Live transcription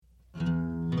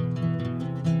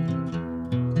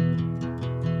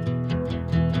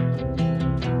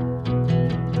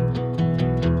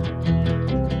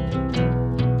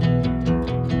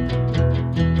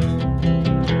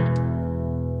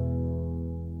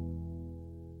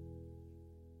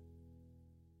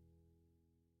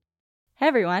Hey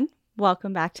everyone,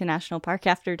 welcome back to National Park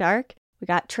After Dark. We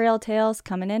got Trail Tales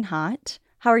coming in hot.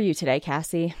 How are you today,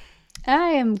 Cassie? I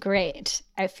am great.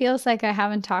 It feels like I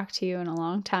haven't talked to you in a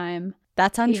long time.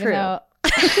 That's untrue. Even though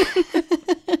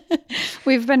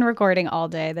we've been recording all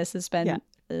day. This has been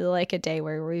like a day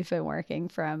where we've been working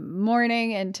from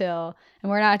morning until, and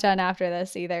we're not done after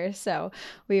this either. So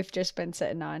we've just been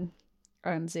sitting on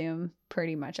Zoom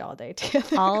pretty much all day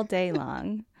together. All day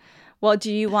long. Well,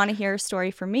 do you want to hear a story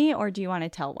from me or do you want to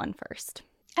tell one first?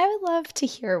 I would love to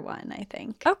hear one, I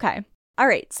think. Okay. All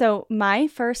right. So my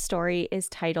first story is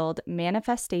titled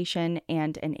Manifestation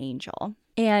and an Angel.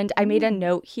 And I made a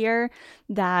note here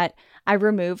that I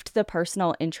removed the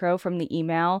personal intro from the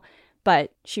email,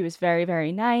 but she was very,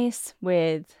 very nice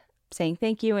with saying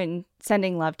thank you and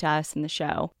sending love to us in the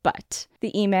show. But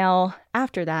the email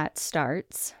after that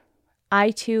starts,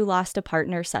 I too lost a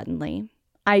partner suddenly.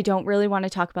 I don't really want to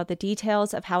talk about the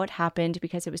details of how it happened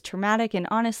because it was traumatic and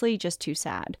honestly just too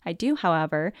sad. I do,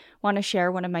 however, want to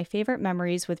share one of my favorite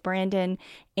memories with Brandon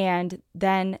and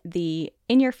then the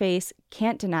in-your-face,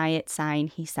 can't deny it sign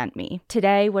he sent me.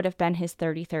 Today would have been his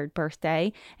 33rd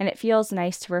birthday, and it feels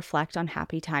nice to reflect on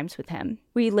happy times with him.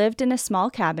 We lived in a small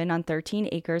cabin on 13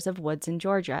 acres of woods in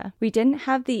Georgia. We didn't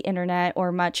have the internet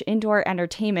or much indoor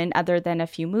entertainment other than a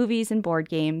few movies and board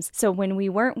games, so when we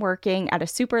weren't working at a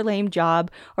super lame job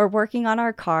or working on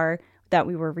our car that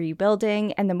we were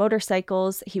rebuilding and the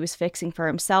motorcycles he was fixing for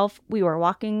himself, we were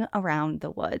walking around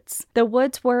the woods. The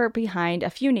woods were behind a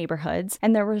few neighborhoods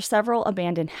and there were several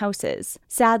abandoned houses.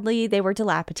 Sadly, they were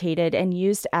dilapidated and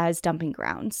used as dumping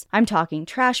grounds. I'm talking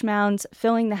trash mounds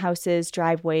filling the houses,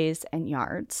 driveways, and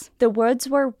yards. The woods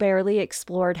were barely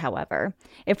explored, however.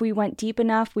 If we went deep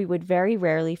enough, we would very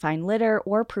rarely find litter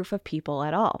or proof of people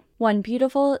at all. One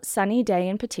beautiful sunny day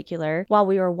in particular, while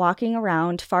we were walking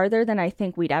around farther than I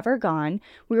think we'd ever gone,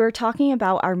 we were talking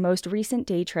about our most recent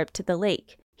day trip to the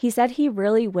lake. He said he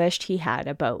really wished he had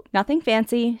a boat. Nothing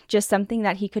fancy, just something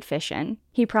that he could fish in.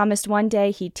 He promised one day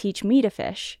he'd teach me to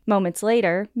fish. Moments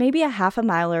later, maybe a half a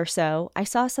mile or so, I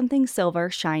saw something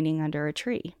silver shining under a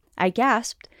tree. I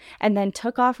gasped and then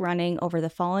took off running over the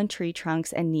fallen tree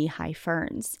trunks and knee-high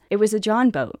ferns. It was a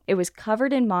John boat. It was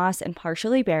covered in moss and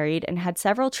partially buried and had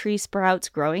several tree sprouts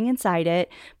growing inside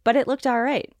it, but it looked all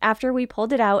right. After we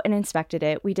pulled it out and inspected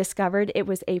it, we discovered it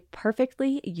was a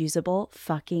perfectly usable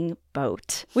fucking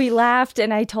boat. We laughed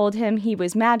and I told him he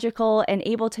was magical and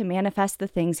able to manifest the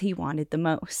things he wanted the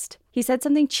most. He said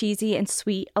something cheesy and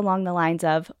sweet along the lines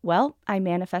of, well, I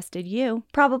manifested you,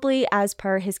 probably as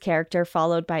per his character,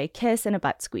 followed by a kiss and a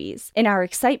butt squeeze. In our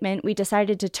excitement, we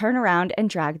decided to turn around and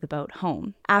drag the boat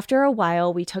home. After a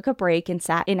while, we took a break and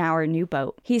sat in our new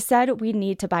boat. He said we'd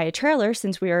need to buy a trailer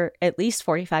since we were at least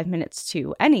 45 minutes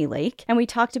to any lake, and we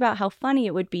talked about how funny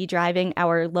it would be driving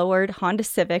our lowered Honda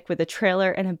Civic with a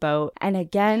trailer and a boat, and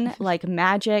again, like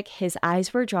magic, his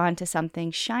eyes were drawn to something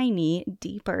shiny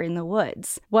deeper in the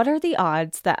woods. What are the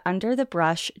odds that under the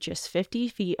brush, just 50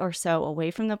 feet or so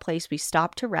away from the place we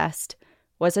stopped to rest,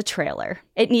 was a trailer?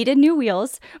 It needed new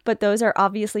wheels, but those are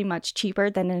obviously much cheaper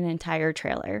than an entire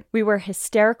trailer. We were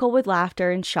hysterical with laughter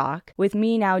and shock, with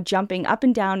me now jumping up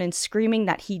and down and screaming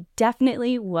that he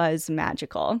definitely was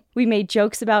magical. We made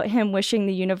jokes about him wishing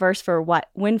the universe for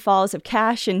windfalls of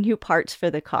cash and new parts for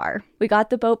the car. We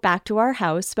got the boat back to our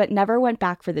house, but never went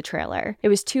back for the trailer. It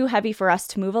was too heavy for us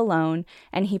to move alone,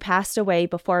 and he passed away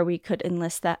before we could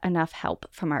enlist enough help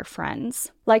from our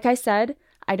friends. Like I said,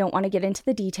 I don't want to get into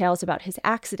the details about his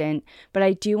accident, but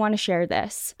I do want to share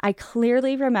this. I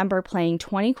clearly remember playing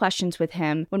 20 questions with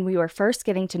him when we were first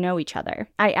getting to know each other.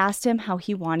 I asked him how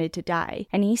he wanted to die,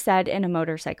 and he said in a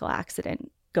motorcycle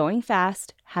accident, going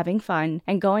fast, having fun,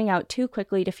 and going out too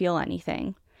quickly to feel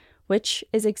anything, which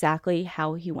is exactly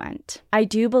how he went. I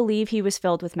do believe he was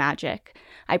filled with magic.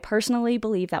 I personally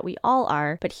believe that we all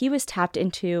are, but he was tapped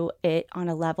into it on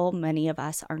a level many of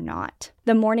us are not.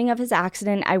 The morning of his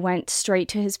accident, I went straight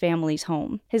to his family's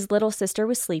home. His little sister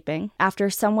was sleeping. After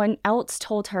someone else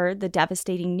told her the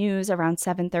devastating news around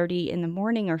 7:30 in the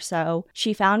morning or so,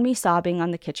 she found me sobbing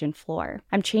on the kitchen floor.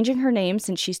 I'm changing her name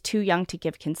since she's too young to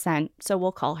give consent, so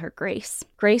we'll call her Grace.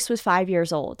 Grace was 5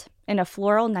 years old, in a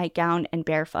floral nightgown and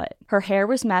barefoot. Her hair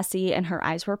was messy and her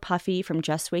eyes were puffy from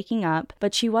just waking up,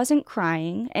 but she wasn't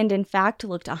crying and in fact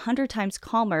looked 100 times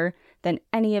calmer than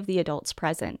any of the adults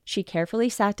present. She carefully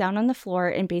sat down on the floor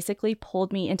and basically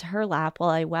pulled me into her lap while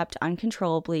I wept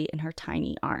uncontrollably in her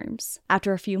tiny arms.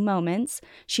 After a few moments,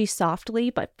 she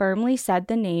softly but firmly said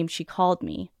the name she called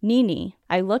me, Nini.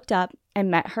 I looked up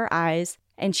and met her eyes,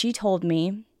 and she told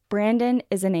me, Brandon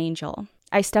is an angel.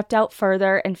 I stepped out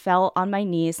further and fell on my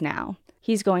knees now.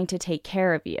 He's going to take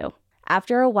care of you.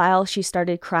 After a while, she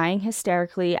started crying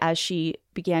hysterically as she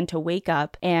began to wake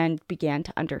up and began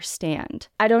to understand.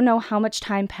 I don't know how much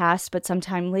time passed, but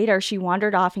sometime later she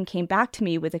wandered off and came back to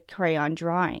me with a crayon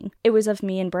drawing. It was of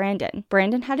me and Brandon.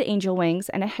 Brandon had angel wings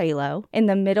and a halo. In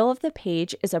the middle of the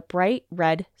page is a bright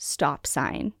red stop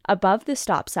sign. Above the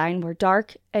stop sign were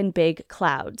dark and big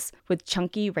clouds with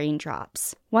chunky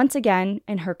raindrops. Once again,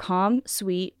 in her calm,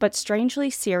 sweet, but strangely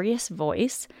serious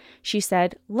voice, she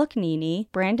said, "Look, Nini,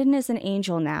 Brandon is an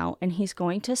angel now, and he's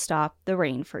going to stop the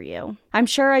rain for you." I'm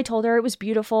sure I told her it was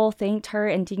beautiful, thanked her,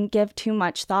 and didn't give too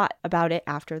much thought about it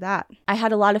after that. I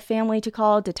had a lot of family to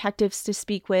call, detectives to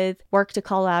speak with, work to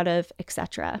call out of,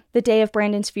 etc. The day of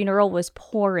Brandon's funeral was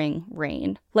pouring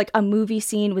rain, like a movie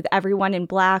scene with everyone in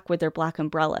black with their black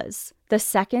umbrellas. The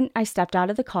second I stepped out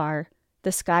of the car,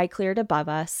 the sky cleared above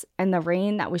us, and the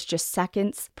rain that was just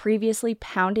seconds previously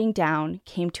pounding down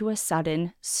came to a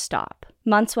sudden stop.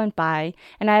 Months went by,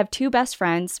 and I have two best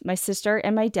friends, my sister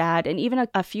and my dad, and even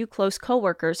a few close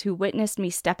coworkers who witnessed me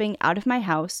stepping out of my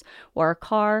house or a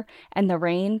car and the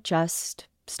rain just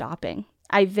stopping.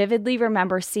 I vividly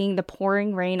remember seeing the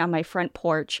pouring rain on my front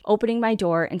porch, opening my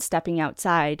door and stepping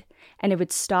outside, and it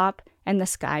would stop and the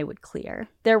sky would clear.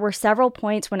 There were several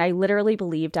points when I literally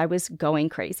believed I was going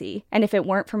crazy, and if it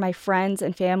weren't for my friends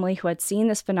and family who had seen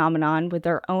this phenomenon with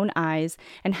their own eyes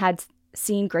and had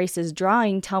seen Grace's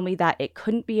drawing tell me that it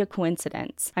couldn't be a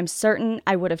coincidence, I'm certain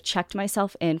I would have checked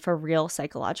myself in for real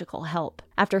psychological help.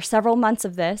 After several months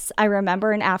of this, I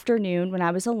remember an afternoon when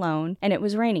I was alone and it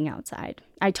was raining outside.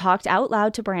 I talked out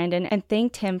loud to Brandon and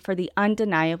thanked him for the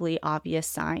undeniably obvious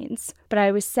signs, but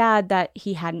I was sad that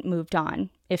he hadn't moved on.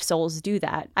 If souls do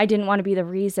that, I didn't want to be the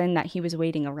reason that he was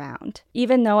waiting around.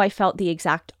 Even though I felt the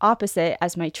exact opposite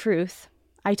as my truth,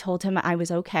 I told him I was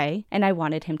okay and I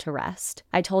wanted him to rest.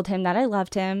 I told him that I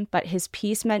loved him, but his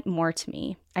peace meant more to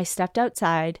me. I stepped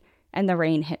outside and the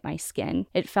rain hit my skin.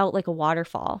 It felt like a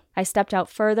waterfall. I stepped out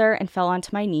further and fell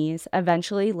onto my knees,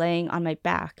 eventually laying on my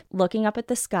back, looking up at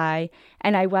the sky,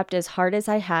 and I wept as hard as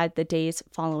I had the days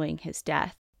following his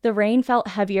death. The rain felt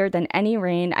heavier than any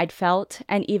rain I'd felt,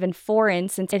 and even foreign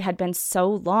since it had been so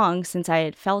long since I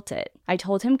had felt it. I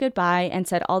told him goodbye and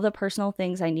said all the personal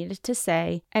things I needed to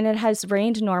say, and it has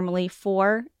rained normally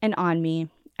for and on me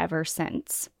ever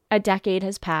since. A decade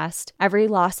has passed, every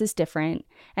loss is different,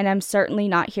 and I'm certainly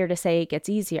not here to say it gets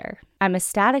easier. I'm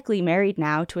ecstatically married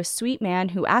now to a sweet man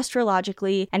who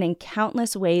astrologically and in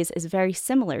countless ways is very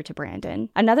similar to Brandon.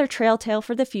 Another trail tale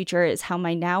for the future is how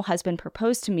my now husband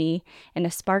proposed to me in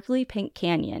a sparkly pink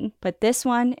canyon, but this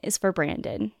one is for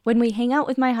Brandon. When we hang out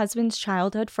with my husband's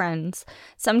childhood friends,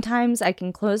 sometimes I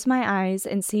can close my eyes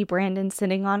and see Brandon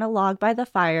sitting on a log by the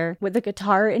fire with a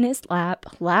guitar in his lap,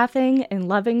 laughing and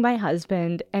loving my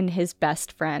husband and his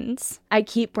best friends. I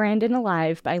keep Brandon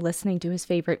alive by listening to his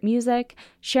favorite music,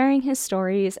 sharing his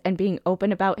stories, and being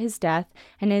open about his death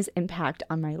and his impact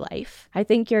on my life. I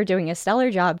think you're doing a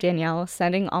stellar job, Danielle.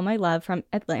 Sending all my love from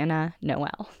Atlanta,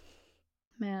 Noelle.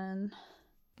 Man.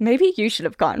 Maybe you should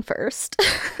have gone first.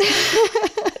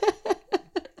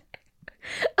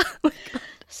 Oh,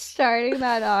 starting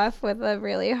that off with a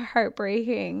really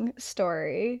heartbreaking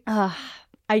story.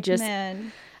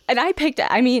 Man. And I picked it.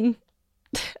 I mean,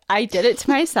 I did it to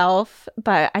myself,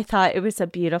 but I thought it was a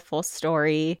beautiful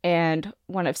story and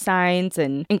one of signs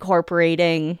and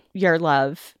incorporating your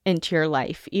love into your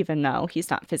life, even though he's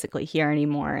not physically here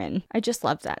anymore. And I just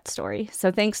love that story. So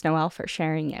thanks, Noelle, for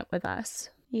sharing it with us.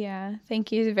 Yeah,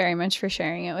 thank you very much for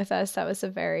sharing it with us. That was a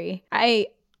very,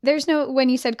 when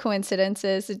you said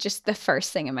coincidences, just the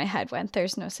first thing in my head went,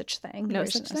 there's no such thing.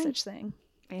 There's no such thing.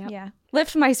 Yep. Yeah.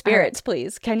 Lift my spirits,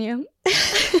 please. Can you?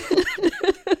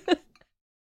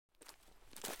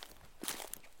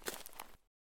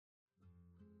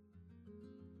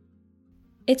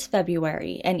 It's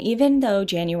February, and even though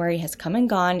January has come and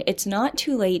gone, it's not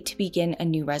too late to begin a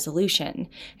new resolution.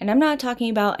 And I'm not talking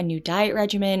about a new diet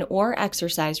regimen or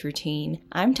exercise routine.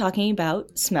 I'm talking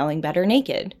about smelling better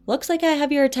naked. Looks like I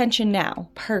have your attention now.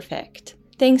 Perfect.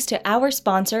 Thanks to our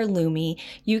sponsor, Lume,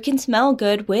 you can smell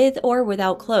good with or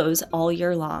without clothes all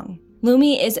year long. Lume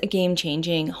is a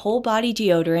game-changing, whole-body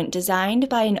deodorant designed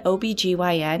by an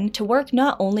OBGYN to work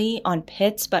not only on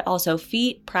pits but also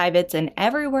feet, privates, and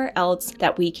everywhere else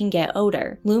that we can get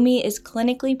odor. Lume is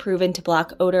clinically proven to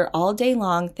block odor all day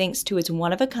long thanks to its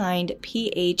one-of-a-kind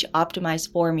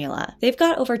pH-optimized formula. They've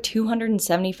got over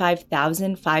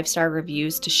 275,000 5-star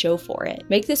reviews to show for it.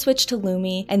 Make the switch to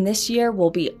Lume, and this year will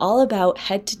be all about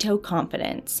head-to-toe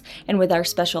confidence. And with our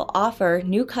special offer,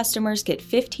 new customers get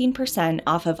 15%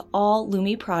 off of all all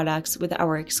Lumi products with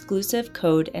our exclusive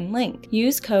code and link.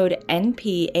 Use code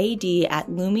NPAD at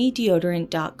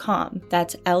lumideodorant.com.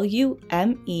 That's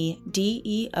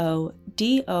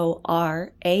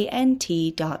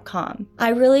LumiDeodorant.com. I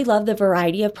really love the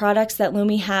variety of products that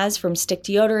Lumi has, from stick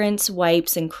deodorants,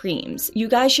 wipes, and creams. You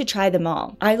guys should try them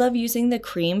all. I love using the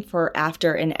cream for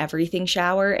after and everything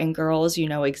shower, and girls, you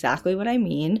know exactly what I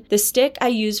mean. The stick I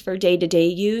use for day-to-day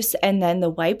use, and then the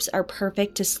wipes are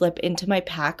perfect to slip into my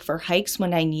pack for hikes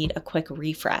when I need a quick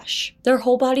refresh. Their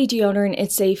whole body deodorant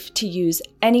is safe to use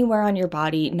anywhere on your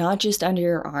body, not just under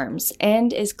your arms,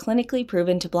 and is clinically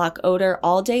proven to block odor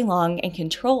all day long and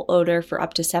control odor for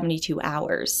up to 72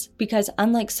 hours. Because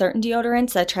unlike certain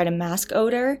deodorants that try to mask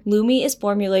odor, Lumi is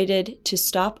formulated to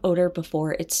stop odor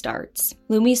before it starts.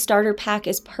 Lumi's starter pack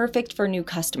is perfect for new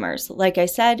customers. Like I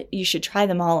said, you should try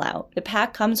them all out. The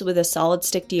pack comes with a solid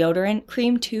stick deodorant,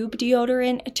 cream tube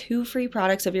deodorant, 2 free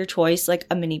products of your choice like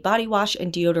a mini body wash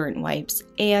and deodorant wipes,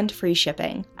 and free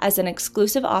shipping. As an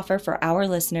exclusive offer for our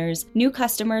listeners, new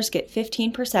customers get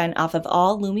 15% off of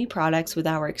all Lumi products with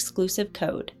our exclusive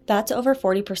code. That's over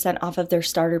 40% off of their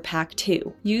starter pack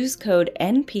too. Use code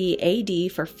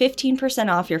NPAD for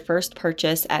 15% off your first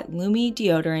purchase at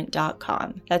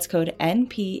lumideodorant.com. That's code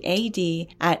NPAD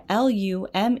at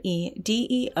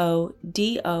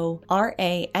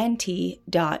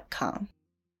LumiDeodorant.com.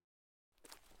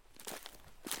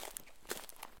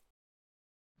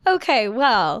 Okay,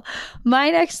 well, my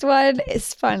next one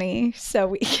is funny, so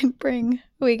we can bring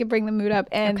the mood up.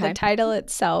 And The title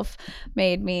itself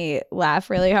made me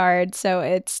laugh really hard. So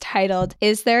it's titled,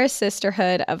 "Is There a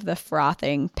Sisterhood of the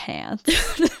Frothing Pants?"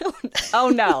 Oh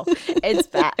no, it's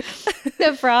back.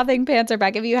 The frothing pants are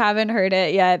back. If you haven't heard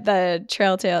it yet,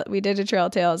 we did a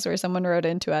Trail Tales where someone wrote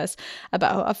into us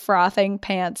about a frothing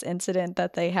pants incident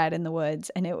that they had in the woods.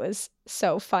 And it was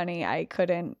so funny. I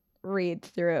couldn't read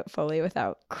through it fully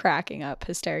without cracking up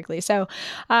hysterically. So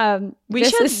we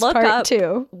should look up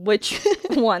two. Which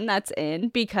one that's in,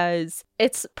 because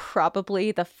it's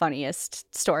probably the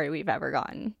funniest story we've ever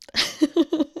gotten.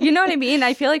 You know what I mean?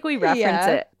 I feel like we reference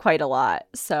it quite a lot.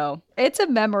 So it's a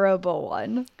memorable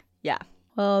one. Yeah.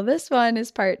 Well, this one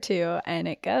is part 2, and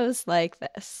it goes like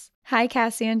this. Hi,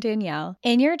 Cassie and Danielle.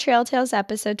 In your Trail Tales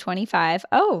episode 25.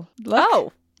 Oh, look.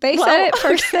 Oh. They said it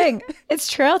first thing.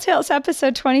 It's Trail Tales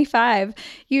episode 25.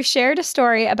 You shared a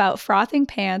story about frothing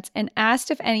pants and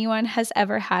asked if anyone has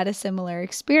ever had a similar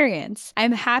experience.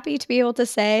 I'm happy to be able to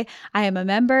say I am a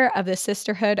member of the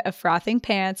Sisterhood of Frothing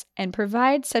Pants and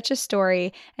provide such a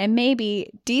story and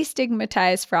maybe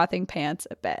destigmatize frothing pants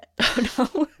a bit. Oh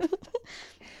no.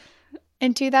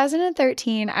 In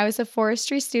 2013, I was a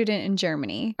forestry student in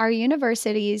Germany. Our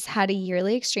universities had a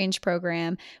yearly exchange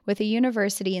program with a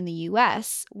university in the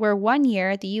US, where one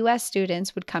year the US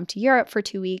students would come to Europe for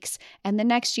 2 weeks, and the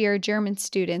next year German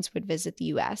students would visit the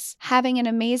US. Having an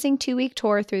amazing 2-week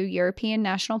tour through European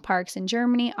national parks in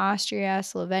Germany, Austria,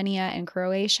 Slovenia, and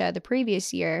Croatia the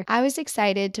previous year, I was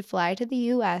excited to fly to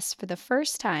the US for the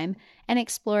first time and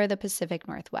explore the Pacific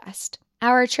Northwest.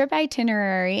 Our trip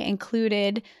itinerary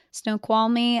included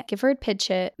Snoqualmie, Gifford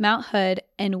Pitchett, Mount Hood,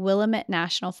 and Willamette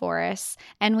National Forests,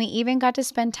 and we even got to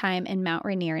spend time in Mount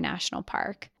Rainier National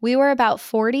Park. We were about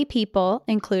 40 people,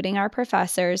 including our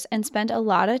professors, and spent a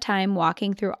lot of time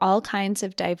walking through all kinds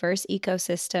of diverse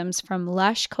ecosystems, from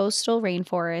lush coastal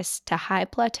rainforests to high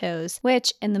plateaus,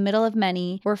 which, in the middle of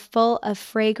many, were full of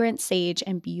fragrant sage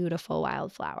and beautiful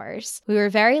wildflowers. We were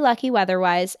very lucky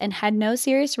weather-wise and had no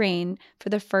serious rain for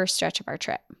the first stretch of our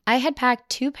trip. I had packed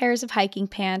 2 pairs of hiking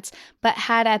pants, but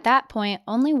had at that point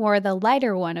only wore the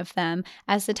lighter one of them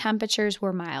as the temperatures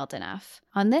were mild enough.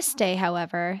 On this day,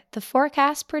 however, the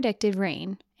forecast predicted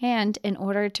rain, and in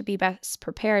order to be best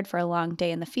prepared for a long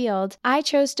day in the field, I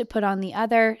chose to put on the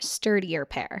other, sturdier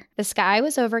pair. The sky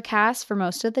was overcast for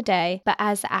most of the day, but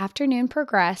as the afternoon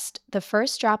progressed, the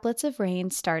first droplets of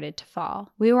rain started to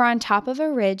fall. We were on top of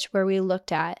a ridge where we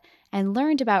looked at and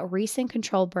learned about recent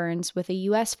control burns with a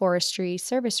U.S. Forestry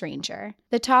Service ranger.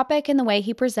 The topic and the way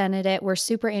he presented it were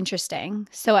super interesting,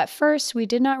 so at first we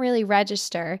did not really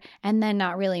register and then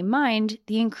not really mind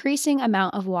the increasing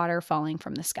amount of water falling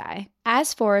from the sky.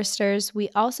 As foresters, we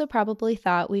also probably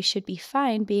thought we should be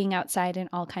fine being outside in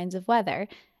all kinds of weather,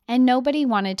 and nobody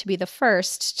wanted to be the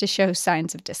first to show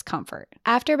signs of discomfort.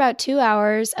 After about 2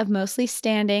 hours of mostly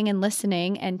standing and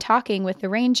listening and talking with the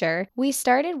ranger, we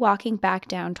started walking back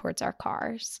down towards our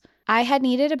cars. I had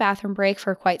needed a bathroom break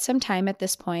for quite some time at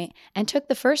this point and took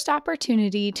the first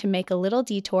opportunity to make a little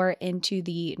detour into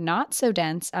the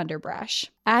not-so-dense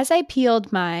underbrush. As I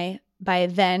peeled my by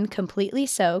then completely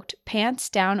soaked, pants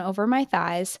down over my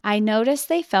thighs, I noticed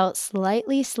they felt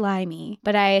slightly slimy,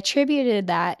 but I attributed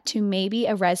that to maybe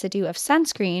a residue of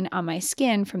sunscreen on my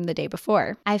skin from the day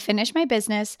before. I finished my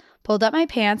business, pulled up my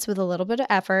pants with a little bit of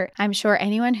effort, I'm sure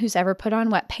anyone who's ever put on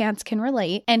wet pants can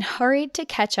relate, and hurried to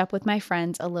catch up with my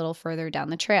friends a little further down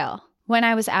the trail. When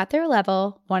I was at their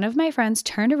level, one of my friends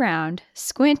turned around,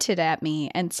 squinted at me,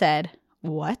 and said,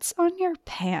 "What's on your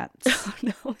pants?" Oh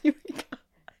no, here we go.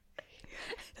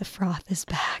 The froth is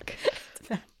back. It's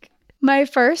back. My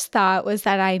first thought was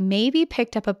that I maybe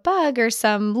picked up a bug or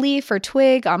some leaf or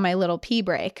twig on my little pee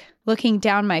break. Looking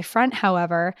down my front,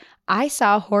 however, I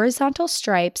saw horizontal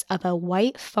stripes of a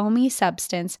white foamy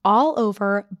substance all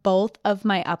over both of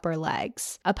my upper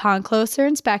legs. Upon closer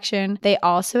inspection, they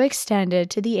also extended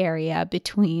to the area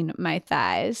between my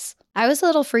thighs. I was a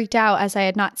little freaked out as I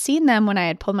had not seen them when I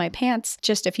had pulled my pants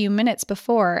just a few minutes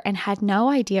before and had no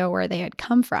idea where they had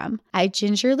come from. I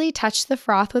gingerly touched the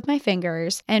froth with my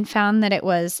fingers and found that it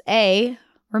was A,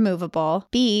 removable,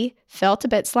 B, felt a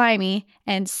bit slimy,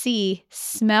 and C,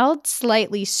 smelled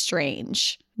slightly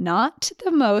strange. Not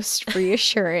the most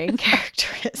reassuring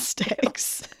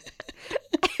characteristics.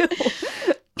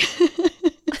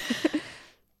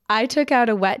 I took out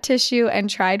a wet tissue and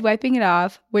tried wiping it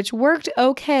off, which worked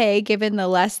okay given the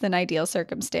less than ideal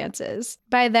circumstances.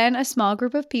 By then, a small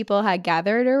group of people had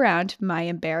gathered around my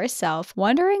embarrassed self,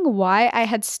 wondering why I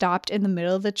had stopped in the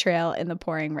middle of the trail in the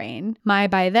pouring rain. My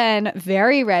by then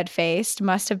very red-faced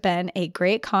must have been a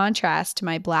great contrast to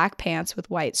my black pants with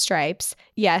white stripes.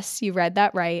 Yes, you read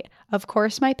that right. Of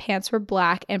course, my pants were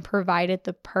black and provided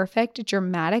the perfect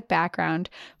dramatic background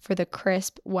for the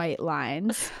crisp white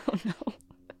lines. Oh no.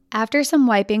 After some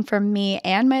wiping from me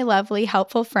and my lovely,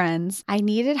 helpful friends, I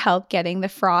needed help getting the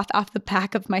froth off the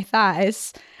back of my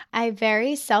thighs. I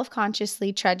very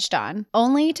self-consciously trudged on,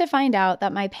 only to find out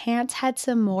that my pants had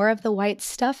some more of the white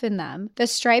stuff in them. The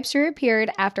stripes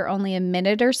reappeared after only a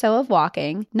minute or so of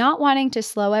walking. Not wanting to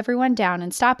slow everyone down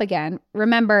and stop again,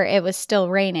 remember it was still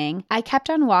raining, I kept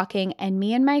on walking and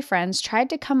me and my friends tried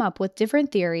to come up with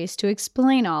different theories to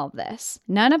explain all of this.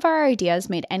 None of our ideas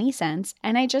made any sense,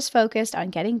 and I just focused on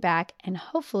getting back and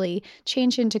hopefully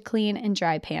change into clean and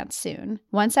dry pants soon.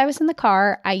 Once I was in the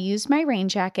car, I used my rain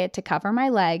jacket to cover my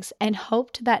legs and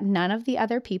hoped that none of the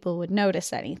other people would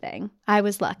notice anything. I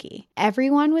was lucky.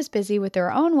 Everyone was busy with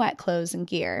their own wet clothes and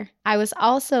gear. I was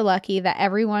also lucky that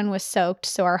everyone was soaked,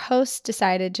 so our host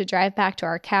decided to drive back to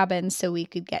our cabin so we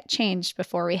could get changed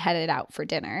before we headed out for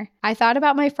dinner. I thought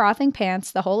about my frothing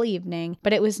pants the whole evening,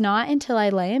 but it was not until I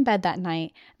lay in bed that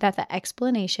night that the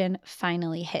explanation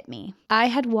finally hit me. I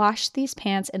had washed these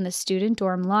pants in the student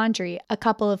dorm laundry a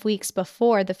couple of weeks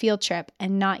before the field trip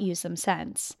and not used them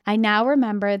since. I now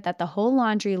remembered that the whole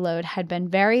laundry load had been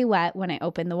very wet when I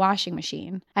opened the washing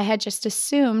machine. I had just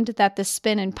assumed that the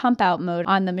spin and pump out mode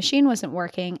on the machine wasn't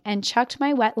working and chucked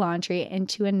my wet laundry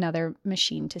into another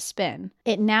machine to spin.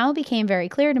 It now became very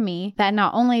clear to me that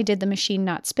not only did the machine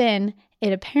not spin,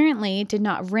 it apparently did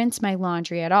not rinse my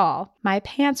laundry at all. My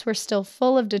pants were still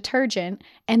full of detergent,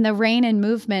 and the rain and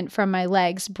movement from my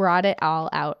legs brought it all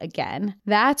out again.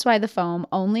 That's why the foam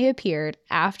only appeared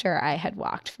after I had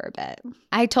walked for a bit.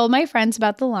 I told my friends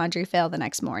about the laundry fail the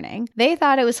next morning. They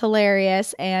thought it was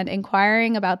hilarious, and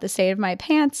inquiring about the state of my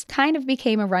pants kind of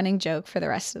became a running joke for the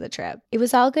rest of the trip. It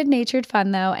was all good-natured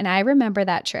fun though, and I remember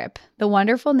that trip, the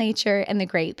wonderful nature and the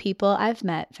great people I've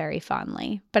met very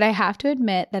fondly. But I have to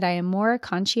admit that I am more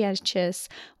conscientious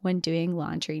when doing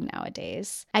laundry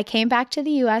nowadays. I came back to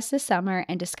the US this summer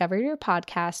and discovered your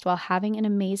podcast while having an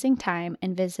amazing time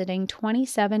and visiting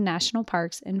 27 national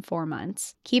parks in 4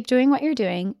 months. Keep doing what you're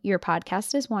doing. Your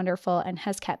podcast is wonderful and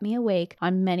has kept me awake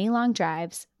on many long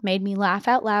drives, made me laugh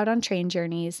out loud on train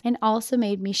journeys, and also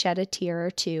made me shed a tear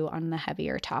or two on the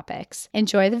heavier topics.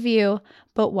 Enjoy the view,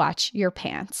 but watch your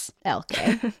pants.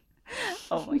 Elke.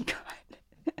 Oh my God.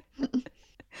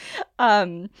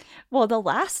 Well, the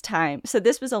last time, so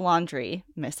this was a laundry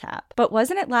mishap, but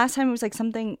wasn't it last time it was like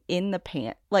something in the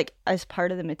pant, like as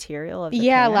part of the material of the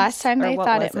pants? Last time they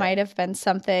thought it might have been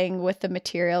something with the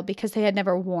material because they had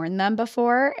never worn them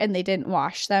before and they didn't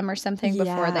wash them or something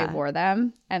before they wore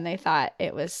them. And they thought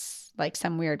it was like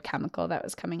some weird chemical that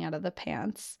was coming out of the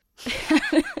pants.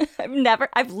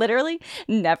 I've literally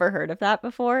never heard of that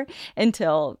before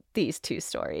until these two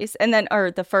stories. And then, or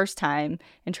the first time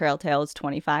in Trail Tales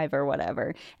 25 or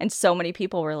whatever. And so many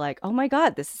people were like, oh my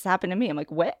God, this has happened to me. I'm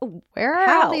like, where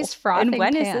are all these frothing and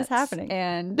when pants? Is this happening?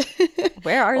 And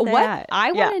where are they at?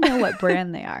 I want to know what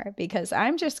brand they are because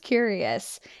I'm just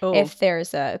curious if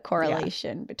there's a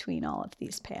correlation between all of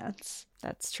these pants.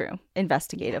 That's true.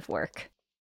 Investigative work.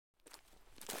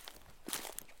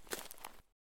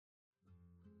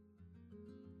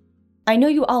 I know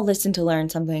you all listen to learn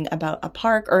something about a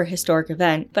park or a historic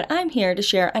event, but I'm here to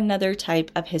share another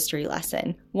type of history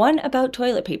lesson, one about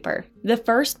toilet paper. The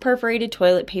first perforated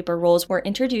toilet paper rolls were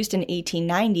introduced in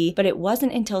 1890, but it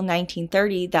wasn't until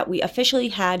 1930 that we officially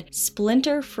had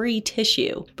splinter-free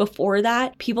tissue. Before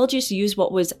that, people just used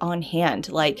what was on hand,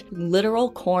 like literal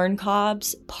corn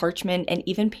cobs, parchment, and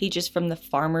even pages from the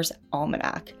Farmer's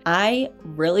Almanac. I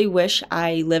really wish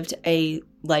I lived a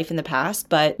life in the past,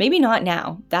 but maybe not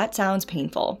now. That sounds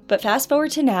painful. But fast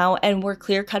forward to now, and we're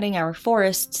clear cutting our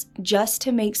forests just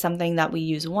to make something that we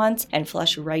use once and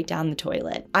flush right down the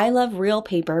toilet. I love Reel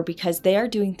Paper because they are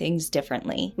doing things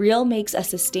differently. Reel makes a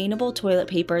sustainable toilet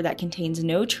paper that contains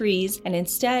no trees and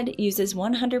instead uses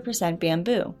 100%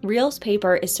 bamboo. Reel's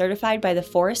paper is certified by the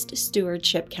Forest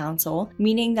Stewardship Council,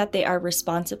 meaning that they are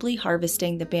responsibly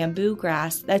harvesting the bamboo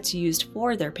grass that's used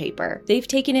for their paper. They've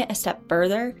taken it a step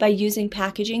further by using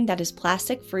packaging that is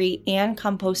plastic-free and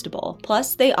compostable.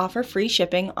 Plus, they offer free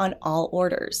shipping on all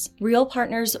orders. Reel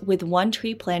partners with One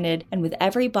Tree Planted, and with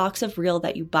every box of Reel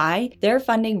that you buy, they're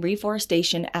funding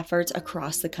reforestation efforts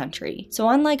across the country. So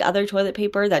unlike other toilet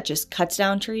paper that just cuts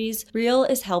down trees, Reel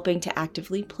is helping to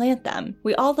actively plant them.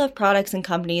 We all love products and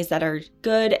companies that are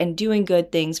good and doing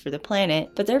good things for the planet,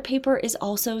 but their paper is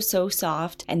also so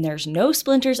soft, and there's no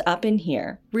splinters up in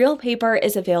here. Reel Paper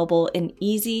is available in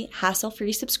easy,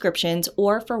 hassle-free subscriptions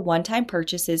or for one-time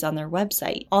purchases on their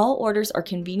website. All orders are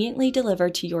conveniently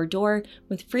delivered to your door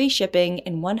with free shipping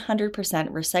in 100%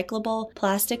 recyclable,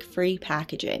 plastic-free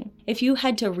packaging. If you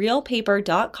head to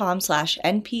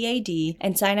reelpaper.com/NPAD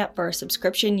and sign up for a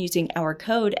subscription using our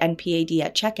code NPAD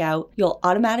at checkout, you'll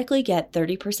automatically get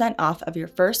 30% off of your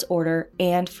first order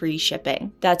and free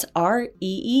shipping. That's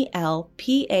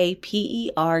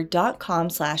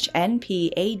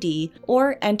reelpaper.com/NPAD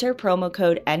or enter promo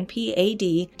code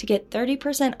NPAD to get 30%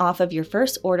 off of your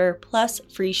first order plus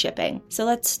free shipping. So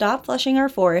let's stop flushing our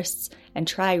forests and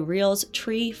try Reel's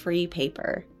tree-free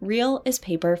paper. Reel is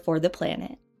paper for the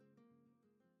planet.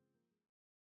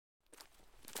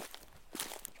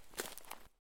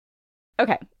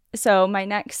 Okay, so my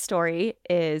next story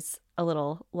is a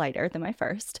little lighter than my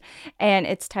first, and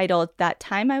it's titled That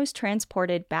Time I Was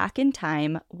Transported Back in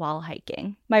Time While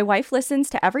Hiking. My wife listens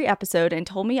to every episode and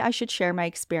told me I should share my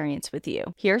experience with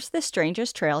you. Here's the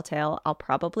strangest trail tale I'll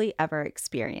probably ever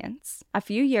experience. A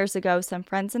few years ago, some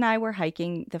friends and I were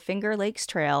hiking the Finger Lakes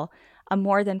Trail, a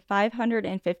more than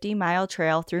 550-mile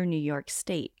trail through New York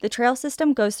State. The trail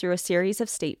system goes through a series of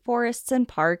state forests and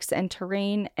parks and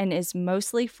terrain and is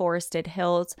mostly forested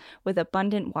hills with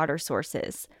abundant water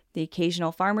sources, the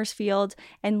occasional farmer's field,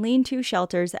 and lean-to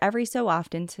shelters every so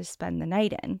often to spend the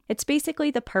night in. It's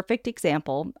basically the perfect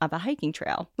example of a hiking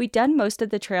trail. We'd done most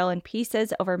of the trail in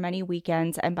pieces over many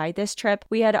weekends, and by this trip,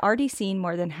 we had already seen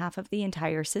more than half of the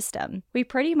entire system. We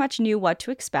pretty much knew what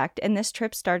to expect, and this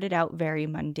trip started out very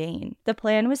mundane. The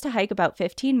plan was to hike about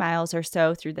 15 miles or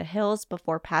so through the hills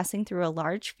before passing through a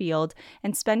large field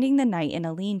and spending the night in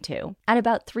a lean-to. At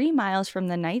about 3 miles from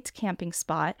the night's camping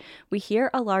spot, we hear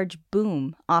a large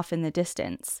boom off in the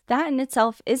distance. That in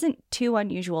itself isn't too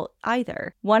unusual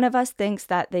either. One of us thinks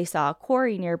that they saw a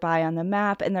quarry nearby on the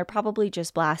map and they're probably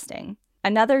just blasting.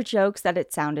 Another jokes that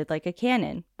it sounded like a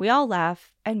cannon. We all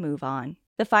laugh and move on.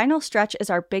 The final stretch is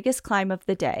our biggest climb of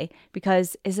the day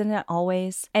because isn't it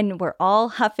always? And we're all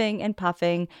huffing and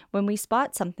puffing when we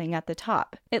spot something at the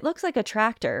top. It looks like a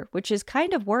tractor, which is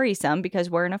kind of worrisome because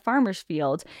we're in a farmer's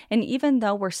field, and even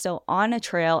though we're still on a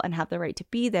trail and have the right to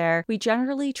be there, we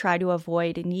generally try to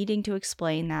avoid needing to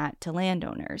explain that to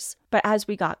landowners. But as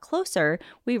we got closer,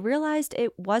 we realized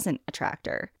it wasn't a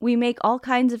tractor. We make all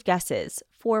kinds of guesses.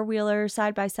 Four-wheeler,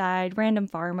 side-by-side, random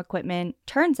farm equipment.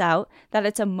 Turns out that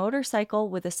it's a motorcycle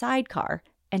with a sidecar,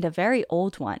 and a very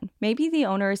old one. Maybe the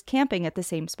owner is camping at the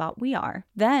same spot we are.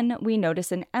 Then we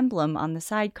notice an emblem on the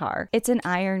sidecar. It's an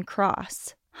iron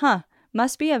cross.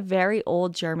 Must be a very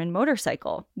old German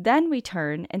motorcycle. Then we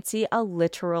turn and see a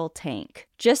literal tank,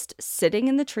 just sitting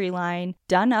in the tree line,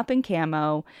 done up in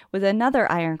camo, with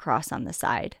another iron cross on the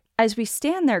side. As we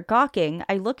stand there gawking,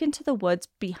 I look into the woods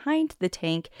behind the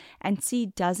tank and see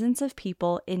dozens of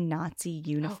people in Nazi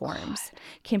uniforms,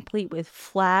 complete with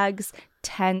flags,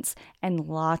 tents, and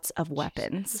lots of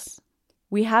weapons. Jesus.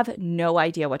 We have no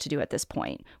idea what to do at this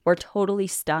point. We're totally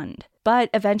stunned. But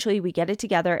eventually we get it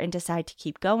together and decide to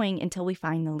keep going until we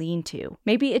find the lean-to.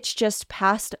 Maybe it's just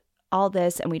past all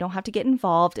this and we don't have to get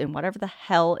involved in whatever the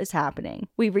hell is happening.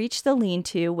 We reach the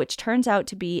lean-to, which turns out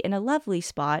to be in a lovely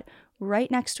spot right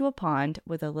next to a pond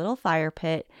with a little fire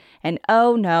pit, and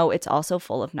oh no, it's also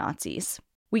full of Nazis.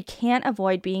 We can't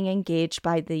avoid being engaged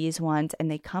by these ones,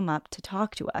 and they come up to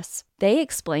talk to us. They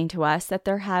explain to us that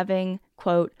they're having,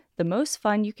 quote, the the most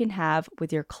fun you can have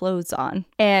with your clothes on.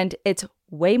 And it's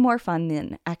way more fun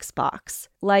than Xbox.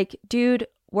 Like, dude,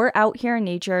 we're out here in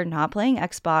nature, not playing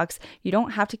Xbox. You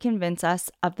don't have to convince us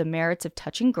of the merits of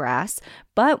touching grass,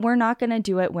 but we're not going to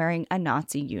do it wearing a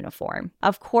Nazi uniform.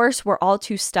 Of course, we're all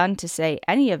too stunned to say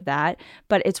any of that,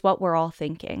 but it's what we're all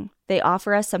thinking. They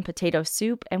offer us some potato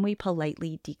soup and we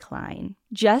politely decline.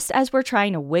 Just as we're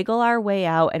trying to wiggle our way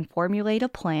out and formulate a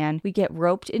plan, we get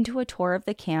roped into a tour of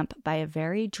the camp by a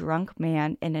very drunk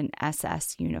man in an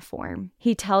SS uniform.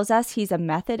 He tells us he's a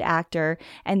method actor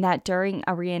and that during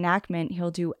a reenactment,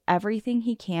 he'll do everything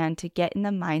he can to get in the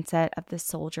mindset of the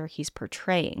soldier he's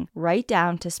portraying, right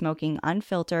down to smoking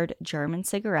unfiltered German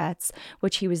cigarettes,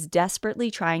 which he was desperately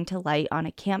trying to light on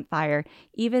a campfire,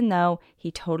 even though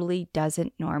he totally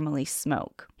doesn't normally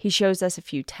smoke. He shows us a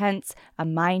few tents, a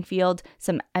minefield,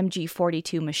 some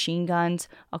MG-42 machine guns,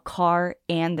 a car,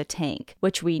 and the tank,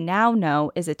 which we now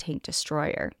know is a tank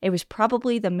destroyer. It was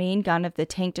probably the main gun of the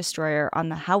tank destroyer on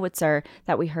the howitzer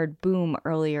that we heard boom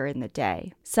earlier in the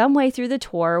day. Some way through the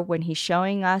tour, when he's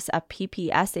showing us a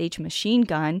PPSH machine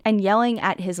gun and yelling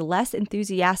at his less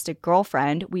enthusiastic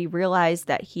girlfriend, we realize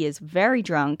that he is very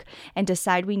drunk and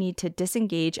decide we need to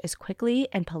disengage as quickly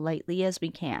and politely as we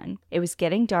can. It was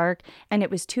getting dark and it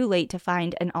was too late to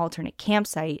find an alternate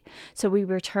campsite, so we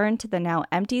return to the now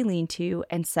empty lean-to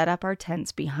and set up our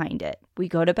tents behind it. We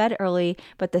go to bed early,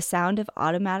 but the sound of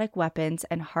automatic weapons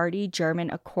and hearty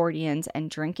German accordions and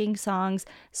drinking songs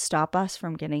stop us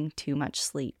from getting too much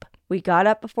sleep. We got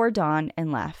up before dawn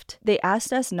and left. They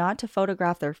asked us not to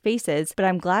photograph their faces, but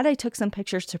I'm glad I took some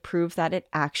pictures to prove that it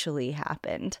actually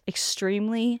happened.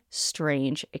 Extremely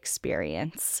strange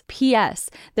experience. P.S.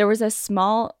 There was a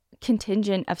small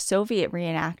contingent of Soviet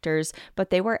reenactors, but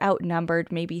they were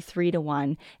outnumbered maybe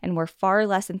 3-1 and were far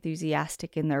less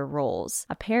enthusiastic in their roles.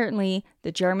 Apparently,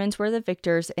 the Germans were the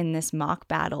victors in this mock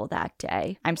battle that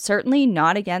day. I'm certainly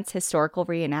not against historical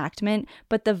reenactment,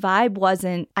 but the vibe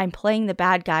wasn't, I'm playing the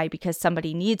bad guy because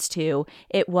somebody needs to.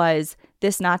 It was,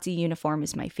 this Nazi uniform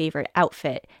is my favorite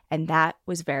outfit, and that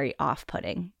was very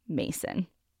off-putting. Mason.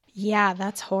 Yeah,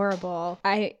 that's horrible.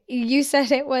 You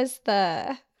said it was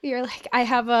you're like, I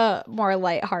have a more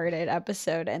lighthearted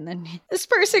episode, and then this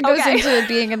person goes into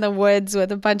being in the woods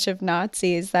with a bunch of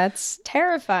Nazis. That's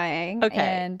terrifying. Okay.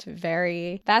 And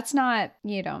that's not,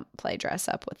 you don't play dress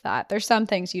up with that. There's some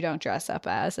things you don't dress up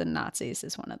as, and Nazis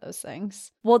is one of those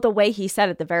things. Well, the way he said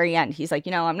at the very end, he's like,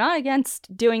 I'm not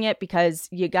against doing it because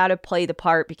you got to play the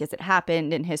part because it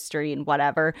happened in history and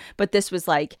whatever. But this was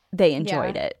like, they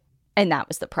enjoyed it. And that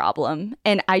was the problem.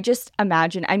 And I just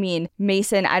imagine,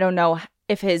 Mason, I don't know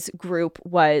if his group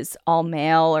was all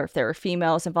male or if there were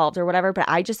females involved or whatever, but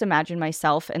I just imagine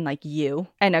myself and like you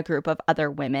and a group of other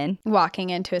women walking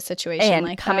into a situation and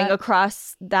like coming that.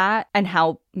 across that and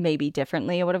how maybe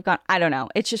differently it would have gone. I don't know.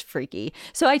 It's just freaky.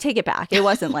 So I take it back. It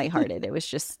wasn't lighthearted. It was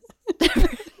just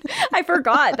I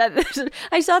forgot that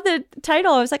I saw the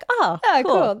title. I was like, oh,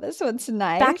 cool. This one's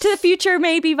nice. Back to the Future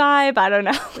maybe vibe. I don't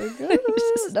know.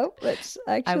 Nope. It's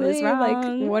actually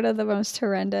like one of the most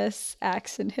horrendous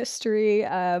acts in history.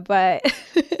 But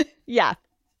yeah,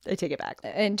 I take it back.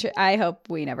 And I hope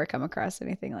we never come across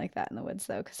anything like that in the woods,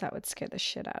 though, because that would scare the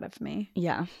shit out of me.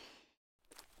 Yeah.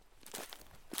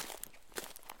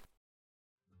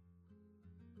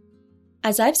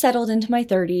 As I've settled into my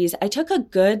 30s, I took a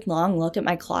good long look at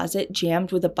my closet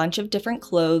jammed with a bunch of different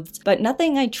clothes, but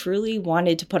nothing I truly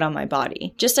wanted to put on my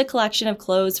body. Just a collection of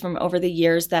clothes from over the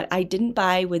years that I didn't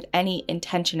buy with any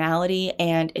intentionality,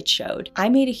 and it showed. I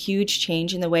made a huge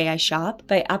change in the way I shop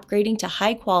by upgrading to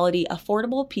high-quality,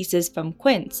 affordable pieces from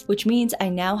Quince, which means I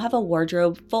now have a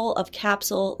wardrobe full of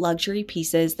capsule luxury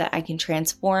pieces that I can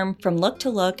transform from look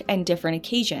to look and different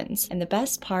occasions. And the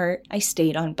best part, I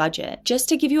stayed on budget. Just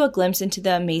to give you a glimpse into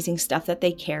the amazing stuff that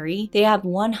they carry, they have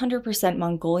 100%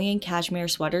 Mongolian cashmere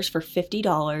sweaters for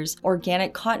 $50,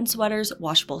 organic cotton sweaters,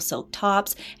 washable silk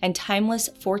tops, and timeless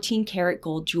 14-karat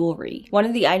gold jewelry. One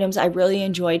of the items I really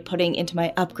enjoyed putting into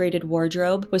my upgraded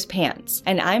wardrobe was pants.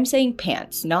 And I'm saying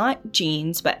pants, not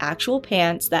jeans, but actual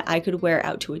pants that I could wear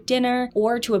out to a dinner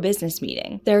or to a business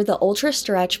meeting. They're the Ultra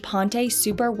Stretch Ponte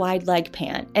Super Wide Leg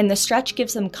Pant, and the stretch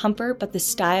gives them comfort, but the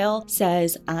style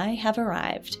says, I have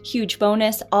arrived. Huge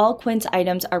bonus, all Quince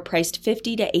items are priced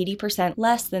 50 to 80%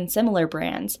 less than similar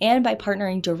brands, and by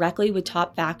partnering directly with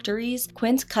top factories,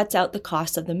 Quince cuts out the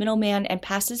cost of the middleman and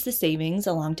passes the savings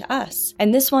along to us.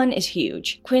 And this one is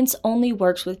huge. Quince only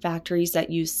works with factories that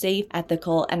use safe,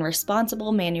 ethical, and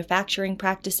responsible manufacturing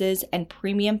practices and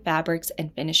premium fabrics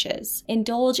and finishes.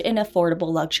 Indulge in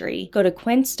affordable luxury. Go to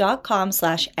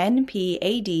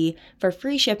quince.com/NPAD for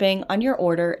free shipping on your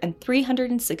order and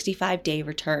 365-day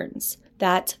returns.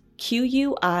 That's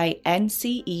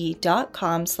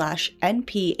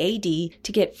quince.com/NPAD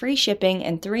to get free shipping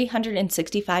and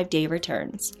 365-day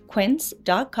returns.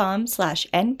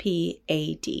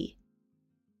 Quince.com/NPAD.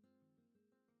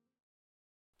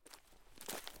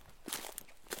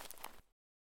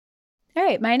 All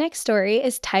right, my next story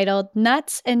is titled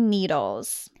Nuts and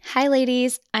Needles. Hi,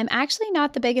 ladies. I'm actually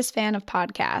not the biggest fan of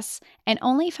podcasts and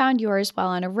only found yours while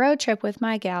on a road trip with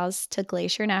my gals to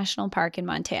Glacier National Park in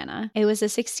Montana. It was a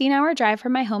 16-hour drive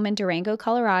from my home in Durango,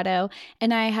 Colorado,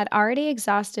 and I had already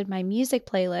exhausted my music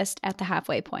playlist at the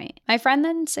halfway point. My friend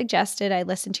then suggested I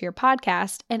listen to your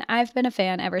podcast, and I've been a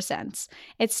fan ever since.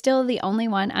 It's still the only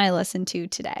one I listen to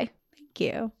today. Thank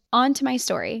you. On to my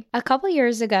story. A couple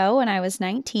years ago, when I was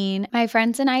 19, my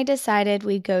friends and I decided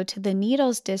we'd go to the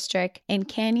Needles District in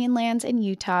Canyonlands in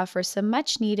Utah for some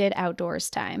much-needed outdoors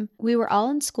time. We were all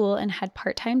in school and had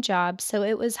part-time jobs, so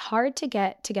it was hard to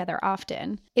get together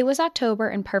often. It was October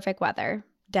and perfect weather.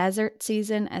 Desert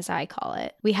season, as I call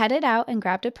it. We headed out and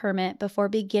grabbed a permit before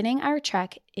beginning our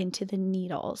trek into the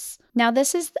Needles. Now,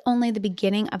 this is only the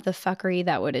beginning of the fuckery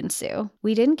that would ensue.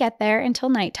 We didn't get there until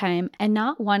nighttime, and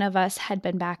not one of us had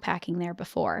been backpacking there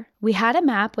before. We had a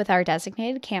map with our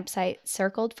designated campsite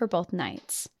circled for both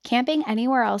nights. Camping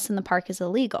anywhere else in the park is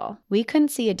illegal. We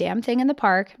couldn't see a damn thing in the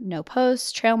park, no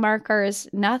posts, trail markers,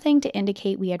 nothing to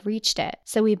indicate we had reached it.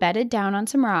 So we bedded down on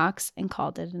some rocks and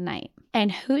called it a night. And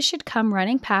who should come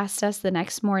running past us the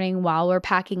next morning while we're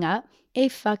packing up? A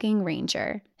fucking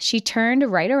ranger. She turned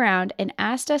right around and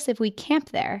asked us if we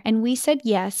camped there, and we said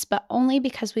yes, but only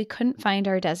because we couldn't find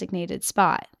our designated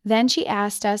spot. Then she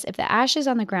asked us if the ashes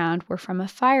on the ground were from a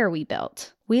fire we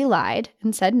built. We lied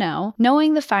and said no,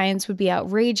 knowing the fines would be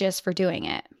outrageous for doing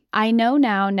it. I know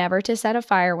now never to set a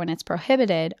fire when it's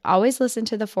prohibited. Always listen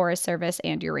to the Forest Service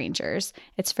and your rangers.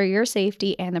 It's for your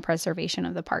safety and the preservation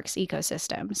of the park's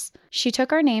ecosystems. She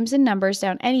took our names and numbers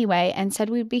down anyway and said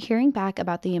we'd be hearing back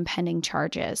about the impending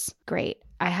charges. Great.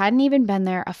 I hadn't even been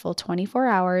there a full 24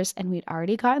 hours and we'd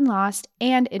already gotten lost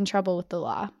and in trouble with the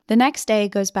law. The next day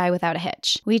goes by without a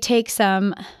hitch. We take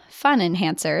some fun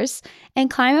enhancers and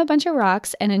climb a bunch of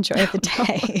rocks and enjoy the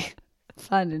day.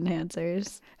 Fun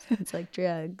enhancers. It's like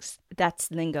drugs. That's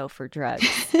lingo for drugs.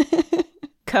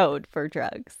 Code for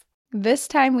drugs. This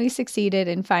time we succeeded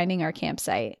in finding our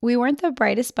campsite. We weren't the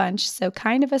brightest bunch, so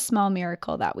kind of a small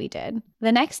miracle that we did.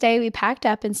 The next day we packed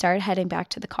up and started heading back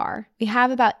to the car. We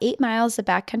have about 8 miles of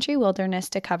backcountry wilderness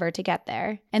to cover to get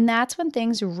there. And that's when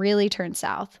things really turn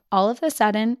south. All of a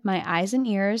sudden, my eyes and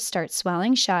ears start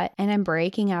swelling shut and I'm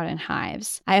breaking out in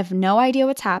hives. I have no idea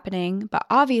what's happening, but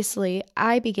obviously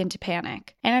I begin to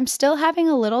panic. And I'm still having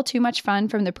a little too much fun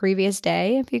from the previous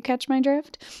day, if you catch my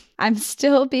drift. I'm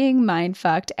still being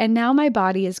mind-fucked, and now my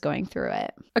body is going through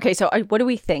it. Okay, so what do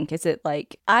we think? Is it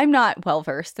like, I'm not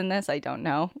well-versed in this. I don't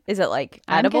know. Is it like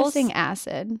edibles? I'm guessing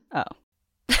acid. Oh.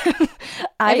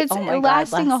 If it's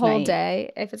lasting a whole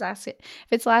day, if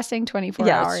it's lasting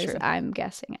 24 hours, I'm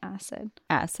guessing acid.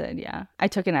 Acid, yeah. I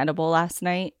took an edible last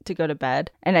night to go to bed,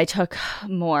 and I took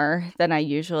more than I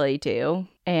usually do,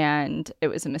 and it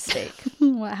was a mistake.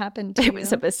 What happened to you? It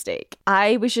was a mistake.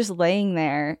 I was just laying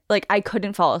there, like I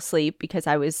couldn't fall asleep because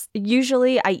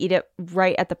usually I eat it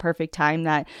right at the perfect time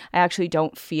that I actually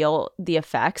don't feel the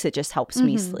effects. It just helps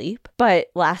me sleep. But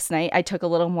last night I took a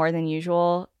little more than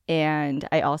usual, and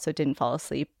I also didn't fall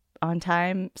asleep on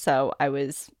time, so I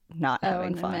was not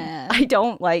having fun. Man. I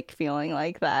don't like feeling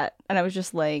like that. And I was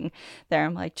just laying there.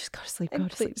 I'm like, just go to sleep, go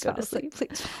to sleep, go to sleep.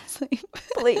 Please fall asleep.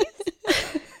 Please.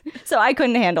 So I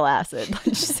couldn't handle acid.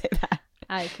 Let's just say that.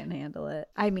 I can handle it.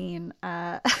 I mean,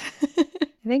 I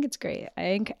think it's great.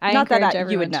 I encourage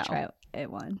everyone to try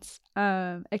it once,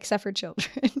 except for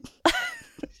children.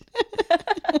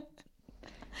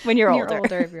 When you're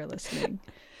older. If you're listening.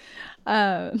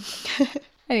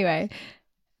 Anyway,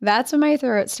 that's when my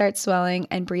throat starts swelling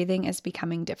and breathing is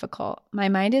becoming difficult. My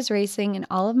mind is racing and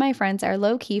all of my friends are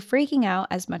low-key freaking out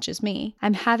as much as me.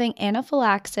 I'm having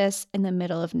anaphylaxis in the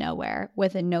middle of nowhere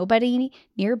with nobody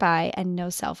nearby and no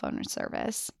cell phone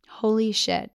service. Holy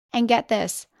shit. And get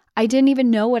this, I didn't even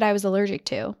know what I was allergic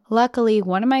to. Luckily,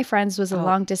 one of my friends was a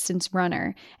long-distance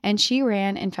runner, and she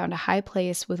ran and found a high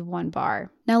place with one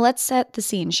bar. Now let's set the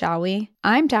scene, shall we?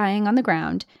 I'm dying on the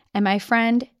ground, and my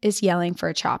friend is yelling for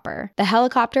a chopper. The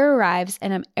helicopter arrives,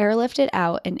 and I'm airlifted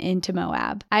out and into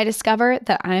Moab. I discover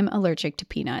that I'm allergic to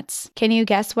peanuts. Can you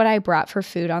guess what I brought for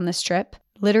food on this trip?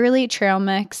 Literally trail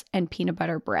mix and peanut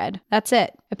butter bread. That's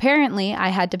it. Apparently, I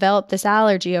had developed this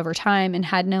allergy over time and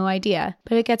had no idea,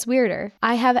 but it gets weirder.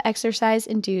 I have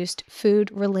exercise-induced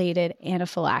food-related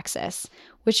anaphylaxis,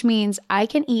 which means I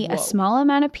can eat a small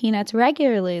amount of peanuts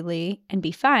regularly and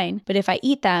be fine. But if I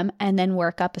eat them and then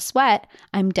work up a sweat,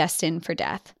 I'm destined for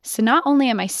death. So not only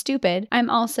am I stupid, I'm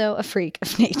also a freak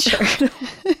of nature.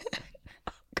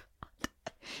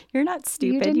 You're not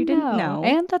stupid. You didn't know.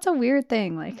 And that's a weird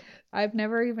thing. Like, I've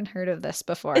never even heard of this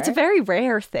before. It's a very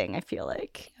rare thing, I feel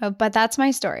like. But that's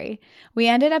my story. We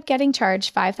ended up getting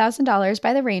charged $5,000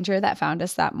 by the ranger that found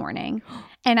us that morning.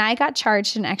 And I got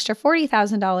charged an extra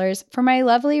 $40,000 for my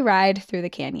lovely ride through the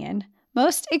canyon.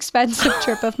 Most expensive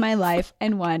trip of my life,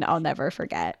 and one I'll never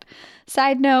forget.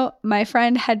 Side note, my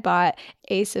friend had bought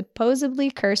a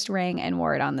supposedly cursed ring and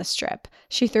wore it on this trip.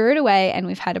 She threw it away, and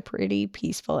we've had a pretty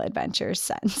peaceful adventure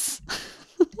since.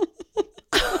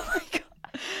 Oh my God.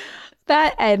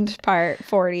 That end part,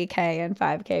 40K and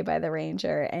 5K by the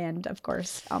ranger, and of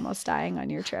course, almost dying on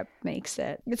your trip it's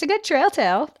a good trail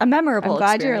tale. A memorable I'm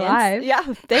glad experience. You're alive.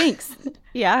 Yeah, thanks.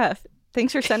 Yeah,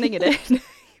 thanks for sending it in.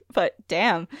 But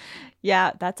damn,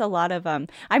 yeah, that's a lot of I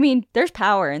mean, there's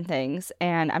power in things,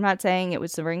 and I'm not saying it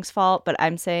was the ring's fault, but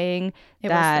I'm saying it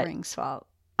that was the ring's fault.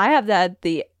 I have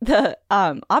the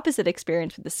opposite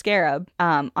experience with the scarab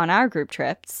on our group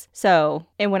trips. So,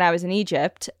 and when I was in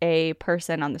Egypt, a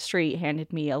person on the street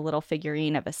handed me a little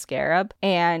figurine of a scarab,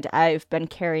 and I've been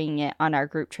carrying it on our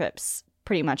group trips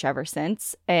pretty much ever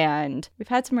since, and we've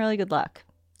had some really good luck.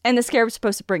 And the scarab's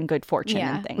supposed to bring good fortune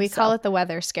and things. We call it the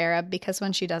weather scarab because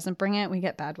when she doesn't bring it, we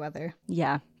get bad weather.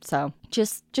 Yeah. So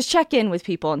just check in with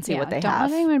people and see what they have. Don't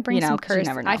let anyone bring some curse. You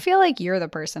never know. I feel like you're the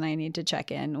person I need to check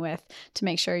in with to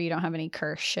make sure you don't have any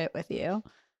curse shit with you.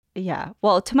 Yeah.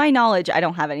 Well, to my knowledge, I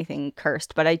don't have anything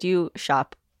cursed, but I do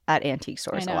shop at antique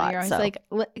stores a lot. You're always like,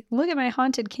 look at my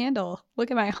haunted candle.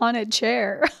 Look at my haunted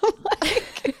chair.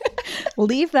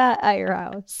 Leave that at your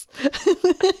house.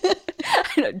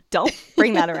 Don't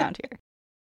bring that around here.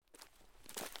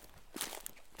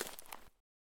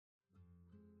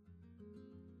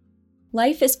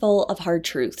 Life is full of hard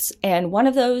truths, and one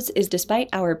of those is despite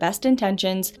our best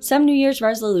intentions, some New Year's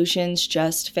resolutions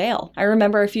just fail. I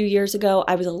remember a few years ago,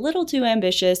 I was a little too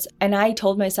ambitious, and I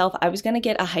told myself I was going to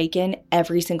get a hike in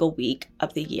every single week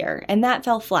of the year, and that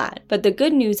fell flat. But the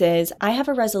good news is, I have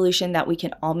a resolution that we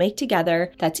can all make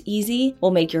together that's easy,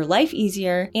 will make your life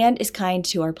easier, and is kind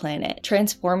to our planet,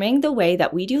 transforming the way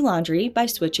that we do laundry by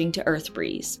switching to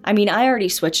EarthBreeze. I mean, I already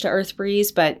switched to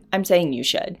EarthBreeze, but I'm saying you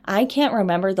should. I can't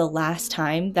remember the last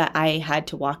time that I had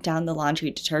to walk down the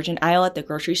laundry detergent aisle at the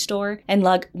grocery store and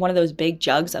lug one of those big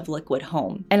jugs of liquid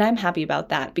home. And I'm happy about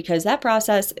that because that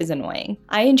process is annoying.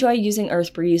 I enjoy using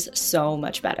EarthBreeze so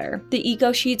much better. The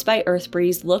Eco Sheets by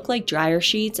EarthBreeze look like dryer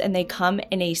sheets and they come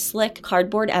in a slick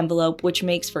cardboard envelope which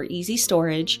makes for easy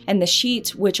storage, and the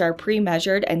sheets, which are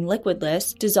pre-measured and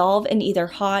liquidless, dissolve in either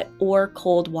hot or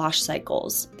cold wash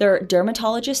cycles. They're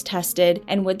dermatologist tested,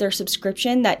 and with their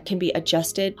subscription that can be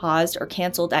adjusted, paused, or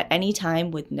canceled at any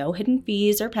time with no hidden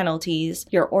fees or penalties,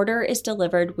 your order is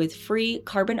delivered with free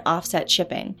carbon offset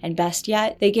shipping. And best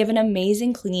yet, they give an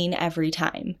amazing clean every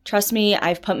time. Trust me,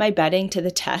 I've put my bedding to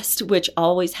the test, which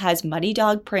always has muddy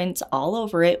dog prints all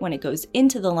over it when it goes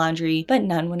into the laundry, but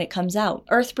none when it comes out.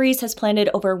 EarthBreeze has planted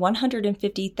over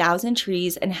 150,000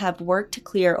 trees and have worked to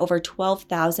clear over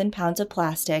 12,000 pounds of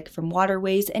plastic from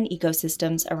waterways and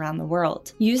ecosystems around the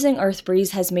world. Using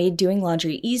EarthBreeze has made doing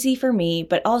laundry easy for me,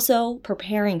 but also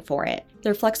preparing for it.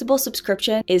 Their flexible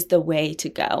subscription is the way to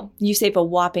go. You save a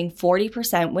whopping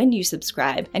 40% when you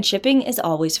subscribe, and shipping is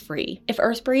always free. If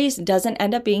EarthBreeze doesn't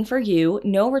end up being for you,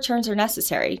 no returns are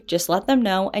necessary. Just let them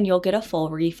know and you'll get a full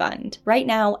refund. Right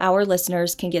now, our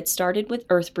listeners can get started with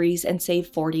EarthBreeze and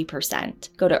save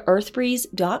 40%. Go to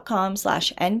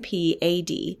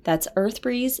earthbreeze.com/NPAD. That's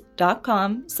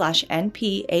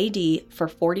earthbreeze.com/NPAD for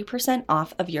 40%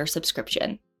 off of your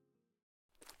subscription.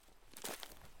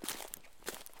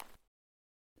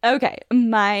 Okay,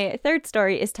 my third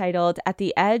story is titled At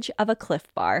the Edge of a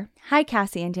Cliff Bar. Hi,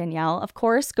 Cassie and Danielle. Of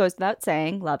course, goes without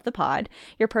saying, love the pod.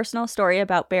 Your personal story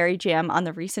about berry jam on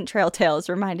the recent Trail Tales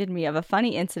reminded me of a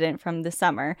funny incident from the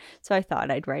summer, so I thought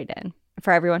I'd write in.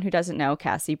 For everyone who doesn't know,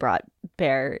 Cassie brought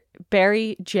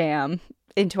berry jam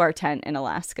into our tent in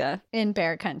Alaska. In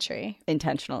bear country.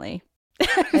 Intentionally.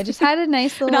 I just had a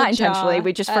nice little Not intentionally,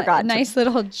 we just forgot. A nice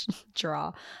little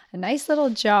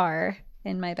jar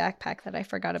in my backpack that I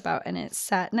forgot about, and it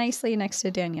sat nicely next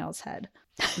to Danielle's head.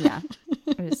 Yeah.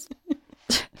 It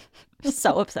was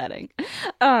so upsetting.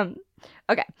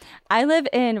 Okay. I live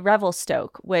in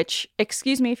Revelstoke, which,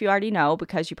 excuse me if you already know,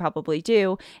 because you probably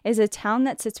do, is a town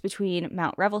that sits between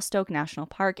Mount Revelstoke National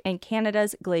Park and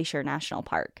Canada's Glacier National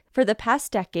Park. For the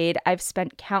past decade, I've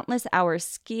spent countless hours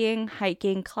skiing,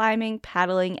 hiking, climbing,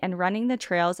 paddling, and running the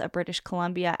trails of British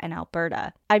Columbia and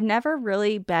Alberta. I've never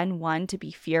really been one to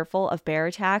be fearful of bear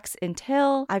attacks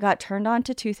until I got turned on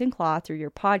to Tooth and Claw through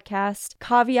your podcast.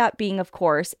 Caveat being, of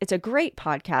course, it's a great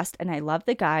podcast and I love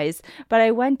the guys, but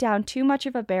I went down too much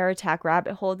of a bear attack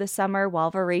rabbit hole this summer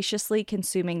while voraciously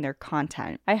consuming their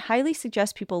content. I highly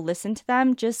suggest people listen to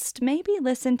them, just maybe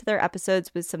listen to their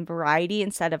episodes with some variety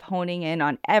instead of honing in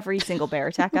on every single bear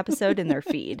attack episode in their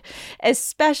feed,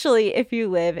 especially if you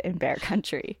live in bear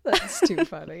country. That's too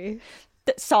funny.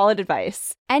 Solid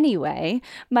advice. Anyway,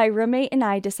 my roommate and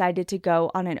I decided to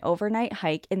go on an overnight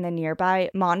hike in the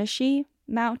nearby Monashee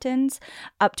Mountains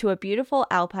up to a beautiful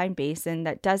alpine basin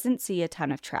that doesn't see a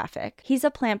ton of traffic. He's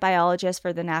a plant biologist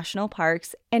for the national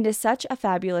parks and is such a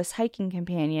fabulous hiking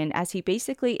companion as he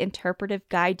basically interpretive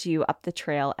guides you up the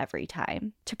trail every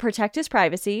time. To protect his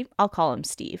privacy, I'll call him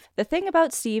Steve. The thing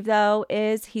about Steve, though,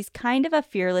 is he's kind of a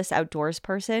fearless outdoors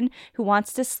person who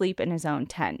wants to sleep in his own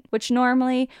tent, which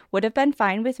normally would have been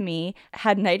fine with me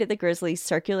had Night at the Grizzlies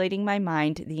circulating my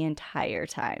mind the entire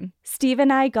time. Steve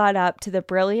and I got up to the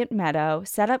brilliant meadow,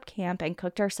 set up camp, and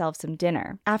cooked ourselves some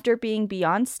dinner. After being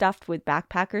beyond stuffed with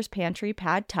Backpackers Pantry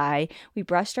pad thai, we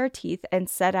brushed our teeth and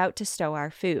set out to stow our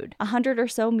food. 100 or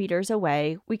so meters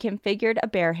away, we configured a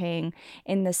bear hang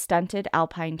in the stunted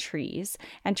alpine trees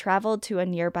and traveled to a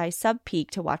nearby sub-peak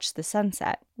to watch the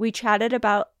sunset. We chatted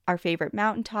about our favorite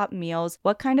mountaintop meals,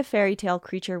 what kind of fairy tale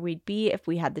creature we'd be if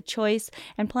we had the choice,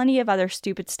 and plenty of other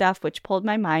stupid stuff which pulled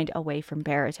my mind away from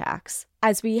bear attacks.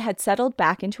 As we had settled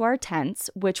back into our tents,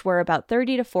 which were about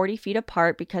 30 to 40 feet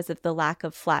apart because of the lack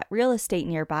of flat real estate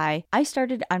nearby, I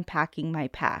started unpacking my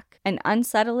pack. An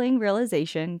unsettling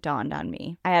realization dawned on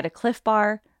me. I had a Cliff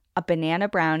Bar, a banana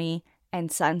brownie, and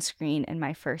sunscreen in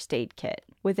my first aid kit.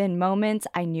 Within moments,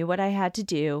 I knew what I had to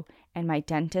do, and my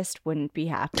dentist wouldn't be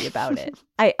happy about it.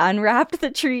 I unwrapped the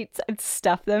treats and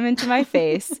stuffed them into my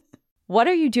face. "What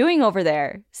are you doing over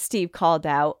there?" Steve called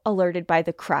out, alerted by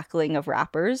the crackling of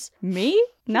wrappers. "Me?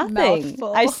 Nothing,"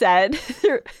 Mouthful. I said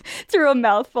through a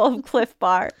mouthful of Cliff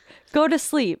Bar. "Go to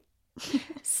sleep."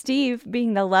 Steve,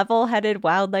 being the level-headed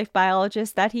wildlife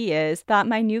biologist that he is, thought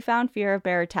my newfound fear of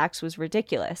bear attacks was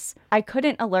ridiculous. I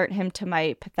couldn't alert him to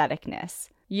my patheticness.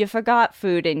 "You forgot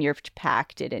food in your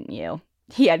pack, didn't you?"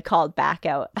 he had called back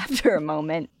out after a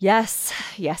moment. Yes,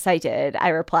 I did," I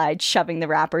replied, shoving the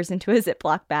wrappers into a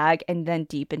Ziploc bag and then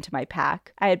deep into my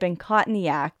pack. I had been caught in the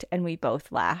act, and we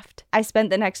both laughed. I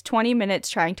spent the next 20 minutes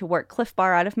trying to work Cliff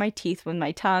Bar out of my teeth with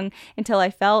my tongue until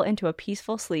I fell into a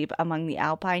peaceful sleep among the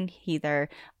alpine heather,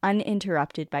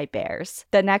 uninterrupted by bears.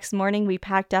 The next morning, we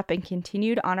packed up and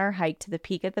continued on our hike to the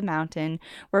peak of the mountain,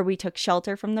 where we took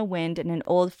shelter from the wind in an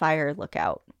old fire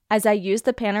lookout. As I used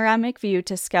the panoramic view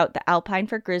to scout the alpine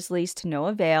for grizzlies to no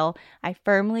avail, I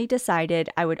firmly decided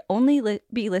I would only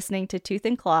be listening to Tooth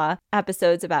and Claw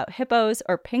episodes about hippos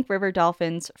or pink river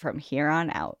dolphins from here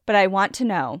on out. But I want to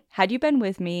know, had you been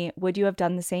with me, would you have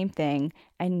done the same thing?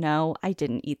 And no, I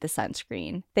didn't eat the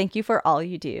sunscreen. Thank you for all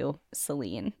you do,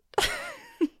 Celine.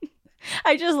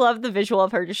 I just love the visual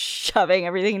of her just shoving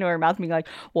everything into her mouth and being like,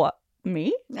 "What,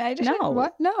 me? No.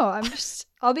 What? No,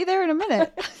 I'll be there in a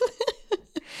minute."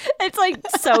 It's like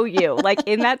so you. Like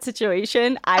in that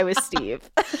situation, I was Steve.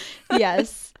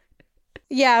 Yes.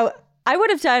 Yeah. I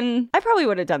probably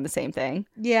would have done the same thing.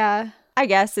 Yeah. I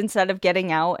guess instead of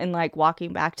getting out and like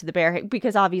walking back to the bear,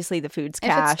 because obviously the food's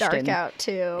cached. If it's dark out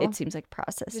too. It seems like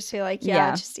processed. Just feel like,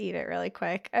 just eat it really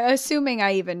quick. Assuming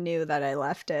I even knew that I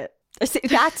left it. See,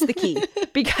 that's the key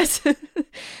because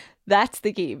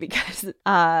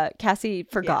Cassie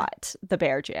forgot the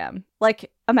bear jam.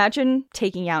 Like, imagine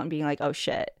taking out and being like, "Oh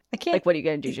shit." I can't. Like, what are you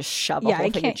going to do? Just shove a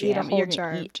whole thing of jam? Eat a whole You're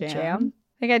jar gonna of eat jam.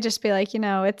 I think I'd just be like,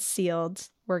 it's sealed.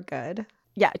 We're good.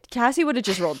 Yeah, Cassie would have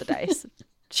just rolled the dice.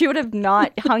 She would have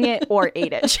not hung it or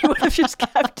ate it. She would have just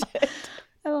kept it.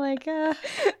 I'm like, the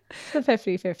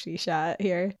 50-50 shot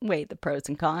here. Wait, the pros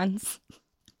and cons.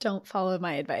 Don't follow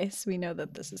my advice. We know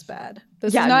that this is bad.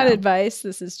 This is not advice.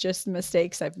 This is just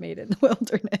mistakes I've made in the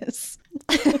wilderness.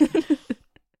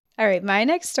 All right, my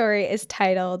next story is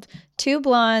titled, "Two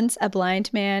Blondes, a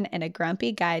Blind Man, and a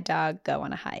Grumpy Guide Dog Go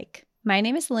on a Hike." My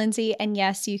name is Lindsay, and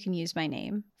yes, you can use my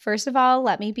name. First of all,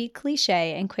 let me be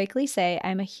cliche and quickly say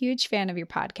I'm a huge fan of your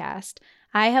podcast.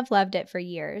 I have loved it for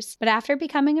years, but after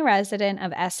becoming a resident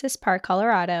of Estes Park,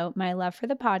 Colorado, my love for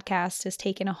the podcast has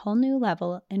taken a whole new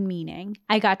level and meaning.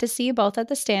 I got to see you both at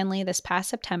the Stanley this past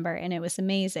September, and it was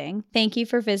amazing. Thank you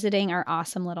for visiting our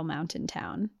awesome little mountain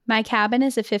town. My cabin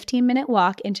is a 15-minute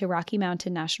walk into Rocky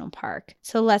Mountain National Park,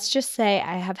 so let's just say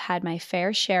I have had my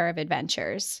fair share of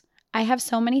adventures. I have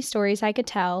so many stories I could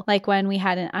tell, like when we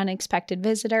had an unexpected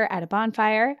visitor at a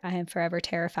bonfire. I am forever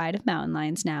terrified of mountain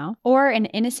lions now. Or an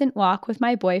innocent walk with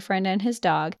my boyfriend and his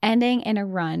dog, ending in a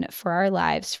run for our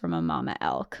lives from a mama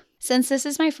elk. Since this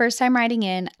is my first time riding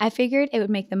in, I figured it would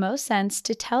make the most sense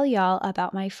to tell y'all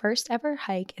about my first ever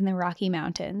hike in the Rocky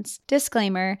Mountains.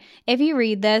 Disclaimer, if you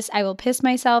read this, I will piss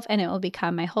myself and it will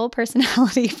become my whole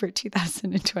personality for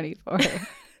 2024.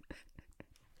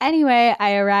 Anyway,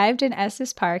 I arrived in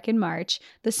Estes Park in March,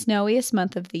 the snowiest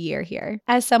month of the year here.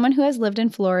 As someone who has lived in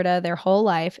Florida their whole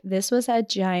life, this was a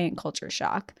giant culture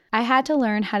shock. I had to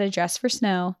learn how to dress for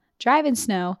snow, drive in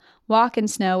snow, walk in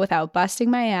snow without busting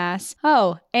my ass.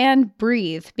 Oh, and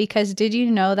breathe, because did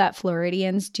you know that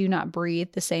Floridians do not breathe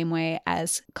the same way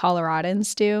as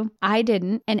Coloradans do? I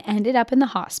didn't and ended up in the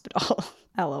hospital.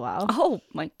 LOL. Oh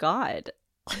my God.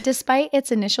 Despite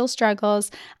its initial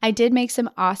struggles, I did make some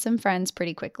awesome friends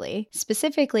pretty quickly.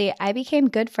 Specifically, I became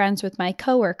good friends with my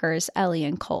coworkers, Ellie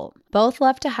and Colt. Both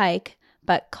love to hike,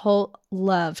 but Colt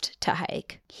loved to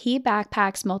hike. He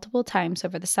backpacks multiple times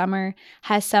over the summer,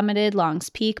 has summited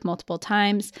Long's Peak multiple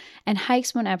times, and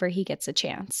hikes whenever he gets a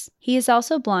chance. He is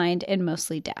also blind and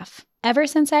mostly deaf. Ever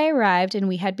since I arrived and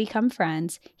we had become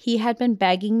friends, he had been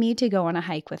begging me to go on a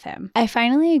hike with him. I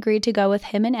finally agreed to go with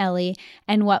him and Ellie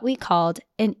and what we called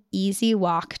an easy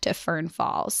walk to Fern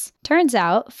Falls. Turns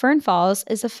out, Fern Falls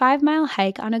is a 5-mile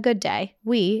hike on a good day.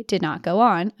 We did not go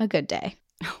on a good day.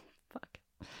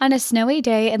 On a snowy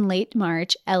day in late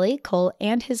March, Ellie, Colt,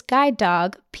 and his guide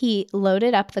dog, Pete,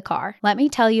 loaded up the car. Let me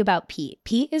tell you about Pete.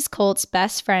 Pete is Colt's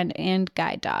best friend and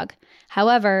guide dog.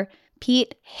 However,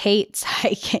 Pete hates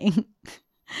hiking.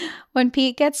 When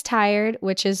Pete gets tired,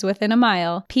 which is within a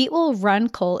mile, Pete will run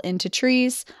Colt into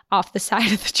trees, off the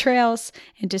side of the trails,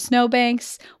 into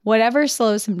snowbanks, whatever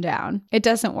slows him down. It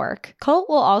doesn't work. Colt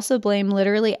will also blame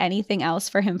literally anything else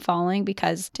for him falling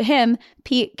because, to him,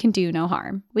 Pete can do no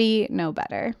harm. We know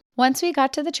better. Once we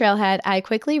got to the trailhead, I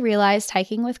quickly realized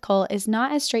hiking with Colt is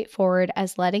not as straightforward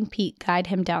as letting Pete guide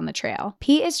him down the trail.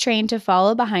 Pete is trained to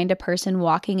follow behind a person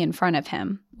walking in front of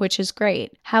him, which is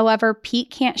great. However,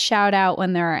 Pete can't shout out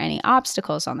when there are any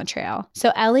obstacles on the trail.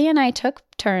 So Ellie and I took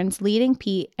turns leading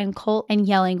Pete and Colt and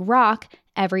yelling "rock"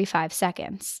 every 5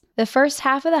 seconds. The first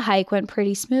half of the hike went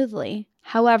pretty smoothly.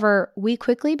 However, we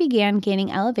quickly began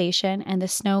gaining elevation and the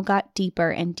snow got deeper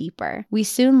and deeper. We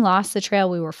soon lost the trail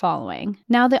we were following.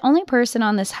 Now, the only person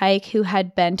on this hike who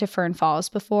had been to Fern Falls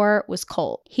before was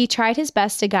Colt. He tried his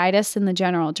best to guide us in the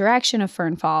general direction of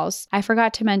Fern Falls. I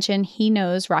forgot to mention he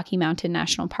knows Rocky Mountain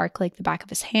National Park like the back of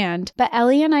his hand, but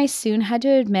Ellie and I soon had to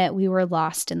admit we were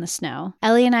lost in the snow.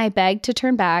 Ellie and I begged to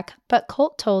turn back, but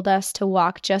Colt told us to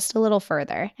walk just a little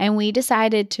further, and we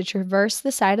decided to traverse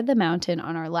the side of the mountain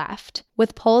on our left.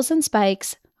 With poles and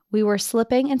spikes, we were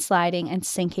slipping and sliding and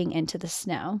sinking into the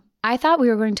snow. I thought we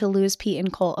were going to lose Pete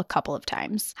and Colt a couple of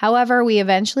times. However, we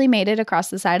eventually made it across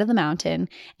the side of the mountain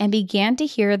and began to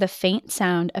hear the faint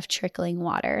sound of trickling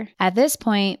water. At this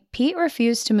point, Pete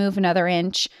refused to move another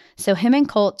inch, so him and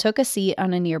Colt took a seat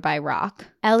on a nearby rock.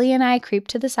 Ellie and I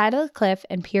creeped to the side of the cliff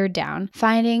and peered down,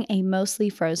 finding a mostly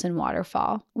frozen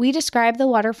waterfall. We described the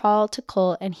waterfall to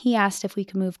Colt and he asked if we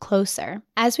could move closer.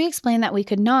 As we explained that we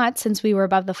could not since we were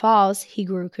above the falls, he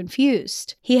grew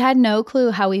confused. He had no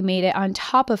clue how we made it on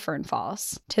top of Fern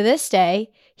Falls. To this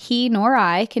day, he nor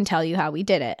I can tell you how we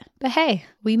did it. But hey,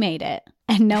 we made it.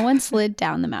 And no one slid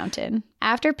down the mountain.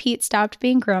 After Pete stopped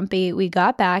being grumpy, we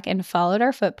got back and followed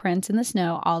our footprints in the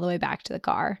snow all the way back to the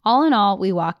car. All in all,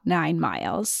 we walked 9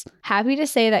 miles. Happy to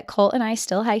say that Colt and I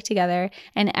still hike together,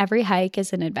 and every hike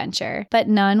is an adventure, but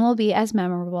none will be as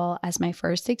memorable as my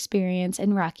first experience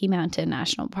in Rocky Mountain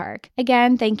National Park.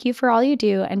 Again, thank you for all you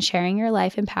do and sharing your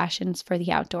life and passions for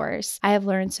the outdoors. I have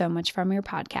learned so much from your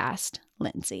podcast.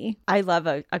 Lindsay. I love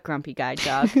a grumpy guide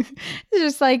dog. It's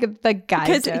just like the guide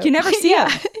dog. Because you never see him.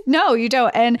 No, you don't.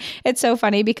 And it's so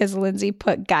funny because Lindsay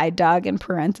put guide dog in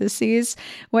parentheses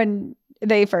when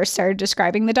they first started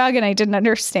describing the dog, and I didn't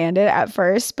understand it at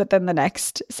first, but then the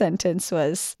next sentence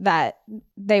was that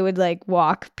they would like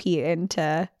walk Pete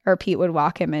into, or Pete would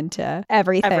walk him into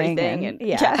everything. And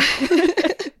yeah.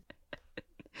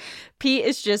 Pete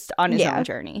is just on his own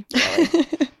journey. Really.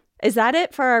 Is that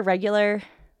it for our regular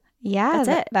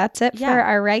Yeah, that's it for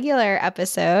our regular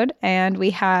episode. And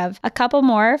we have a couple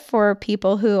more for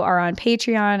people who are on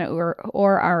Patreon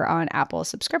or are on Apple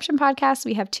subscription podcasts.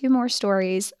 We have 2 more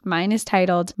stories. Mine is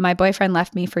titled, My Boyfriend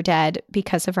Left Me for Dead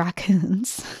Because of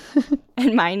Raccoons.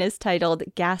 And mine is titled,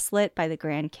 Gaslit by the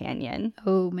Grand Canyon.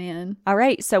 Oh, man. All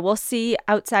right. So we'll see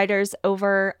outsiders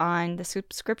over on the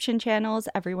subscription channels.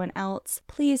 Everyone else,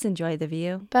 please enjoy the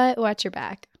view. But watch your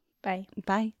back. Bye.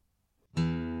 Bye.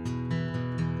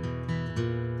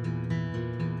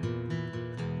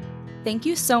 Thank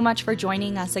you so much for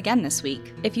joining us again this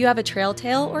week. If you have a trail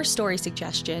tale or story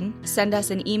suggestion, send us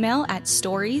an email at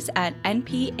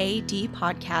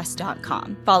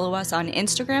stories@npadpodcast.com. Follow us on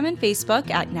Instagram and Facebook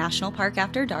at National Park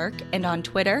After Dark and on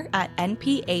Twitter at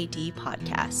NPAD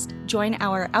Podcast. Join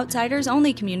our Outsiders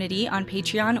Only community on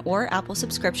Patreon or Apple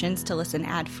subscriptions to listen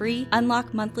ad-free,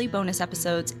 unlock monthly bonus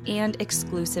episodes, and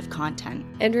exclusive content.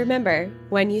 And remember,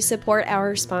 when you support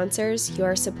our sponsors, you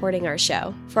are supporting our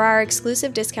show. For our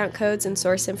exclusive discount codes and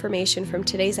source information from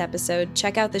today's episode,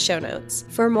 check out the show notes.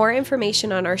 For more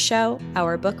information on our show,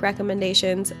 our book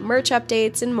recommendations, merch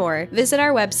updates, and more, visit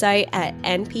our website at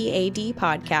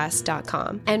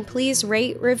npadpodcast.com. And please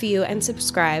rate, review, and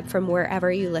subscribe from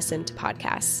wherever you listen to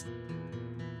podcasts.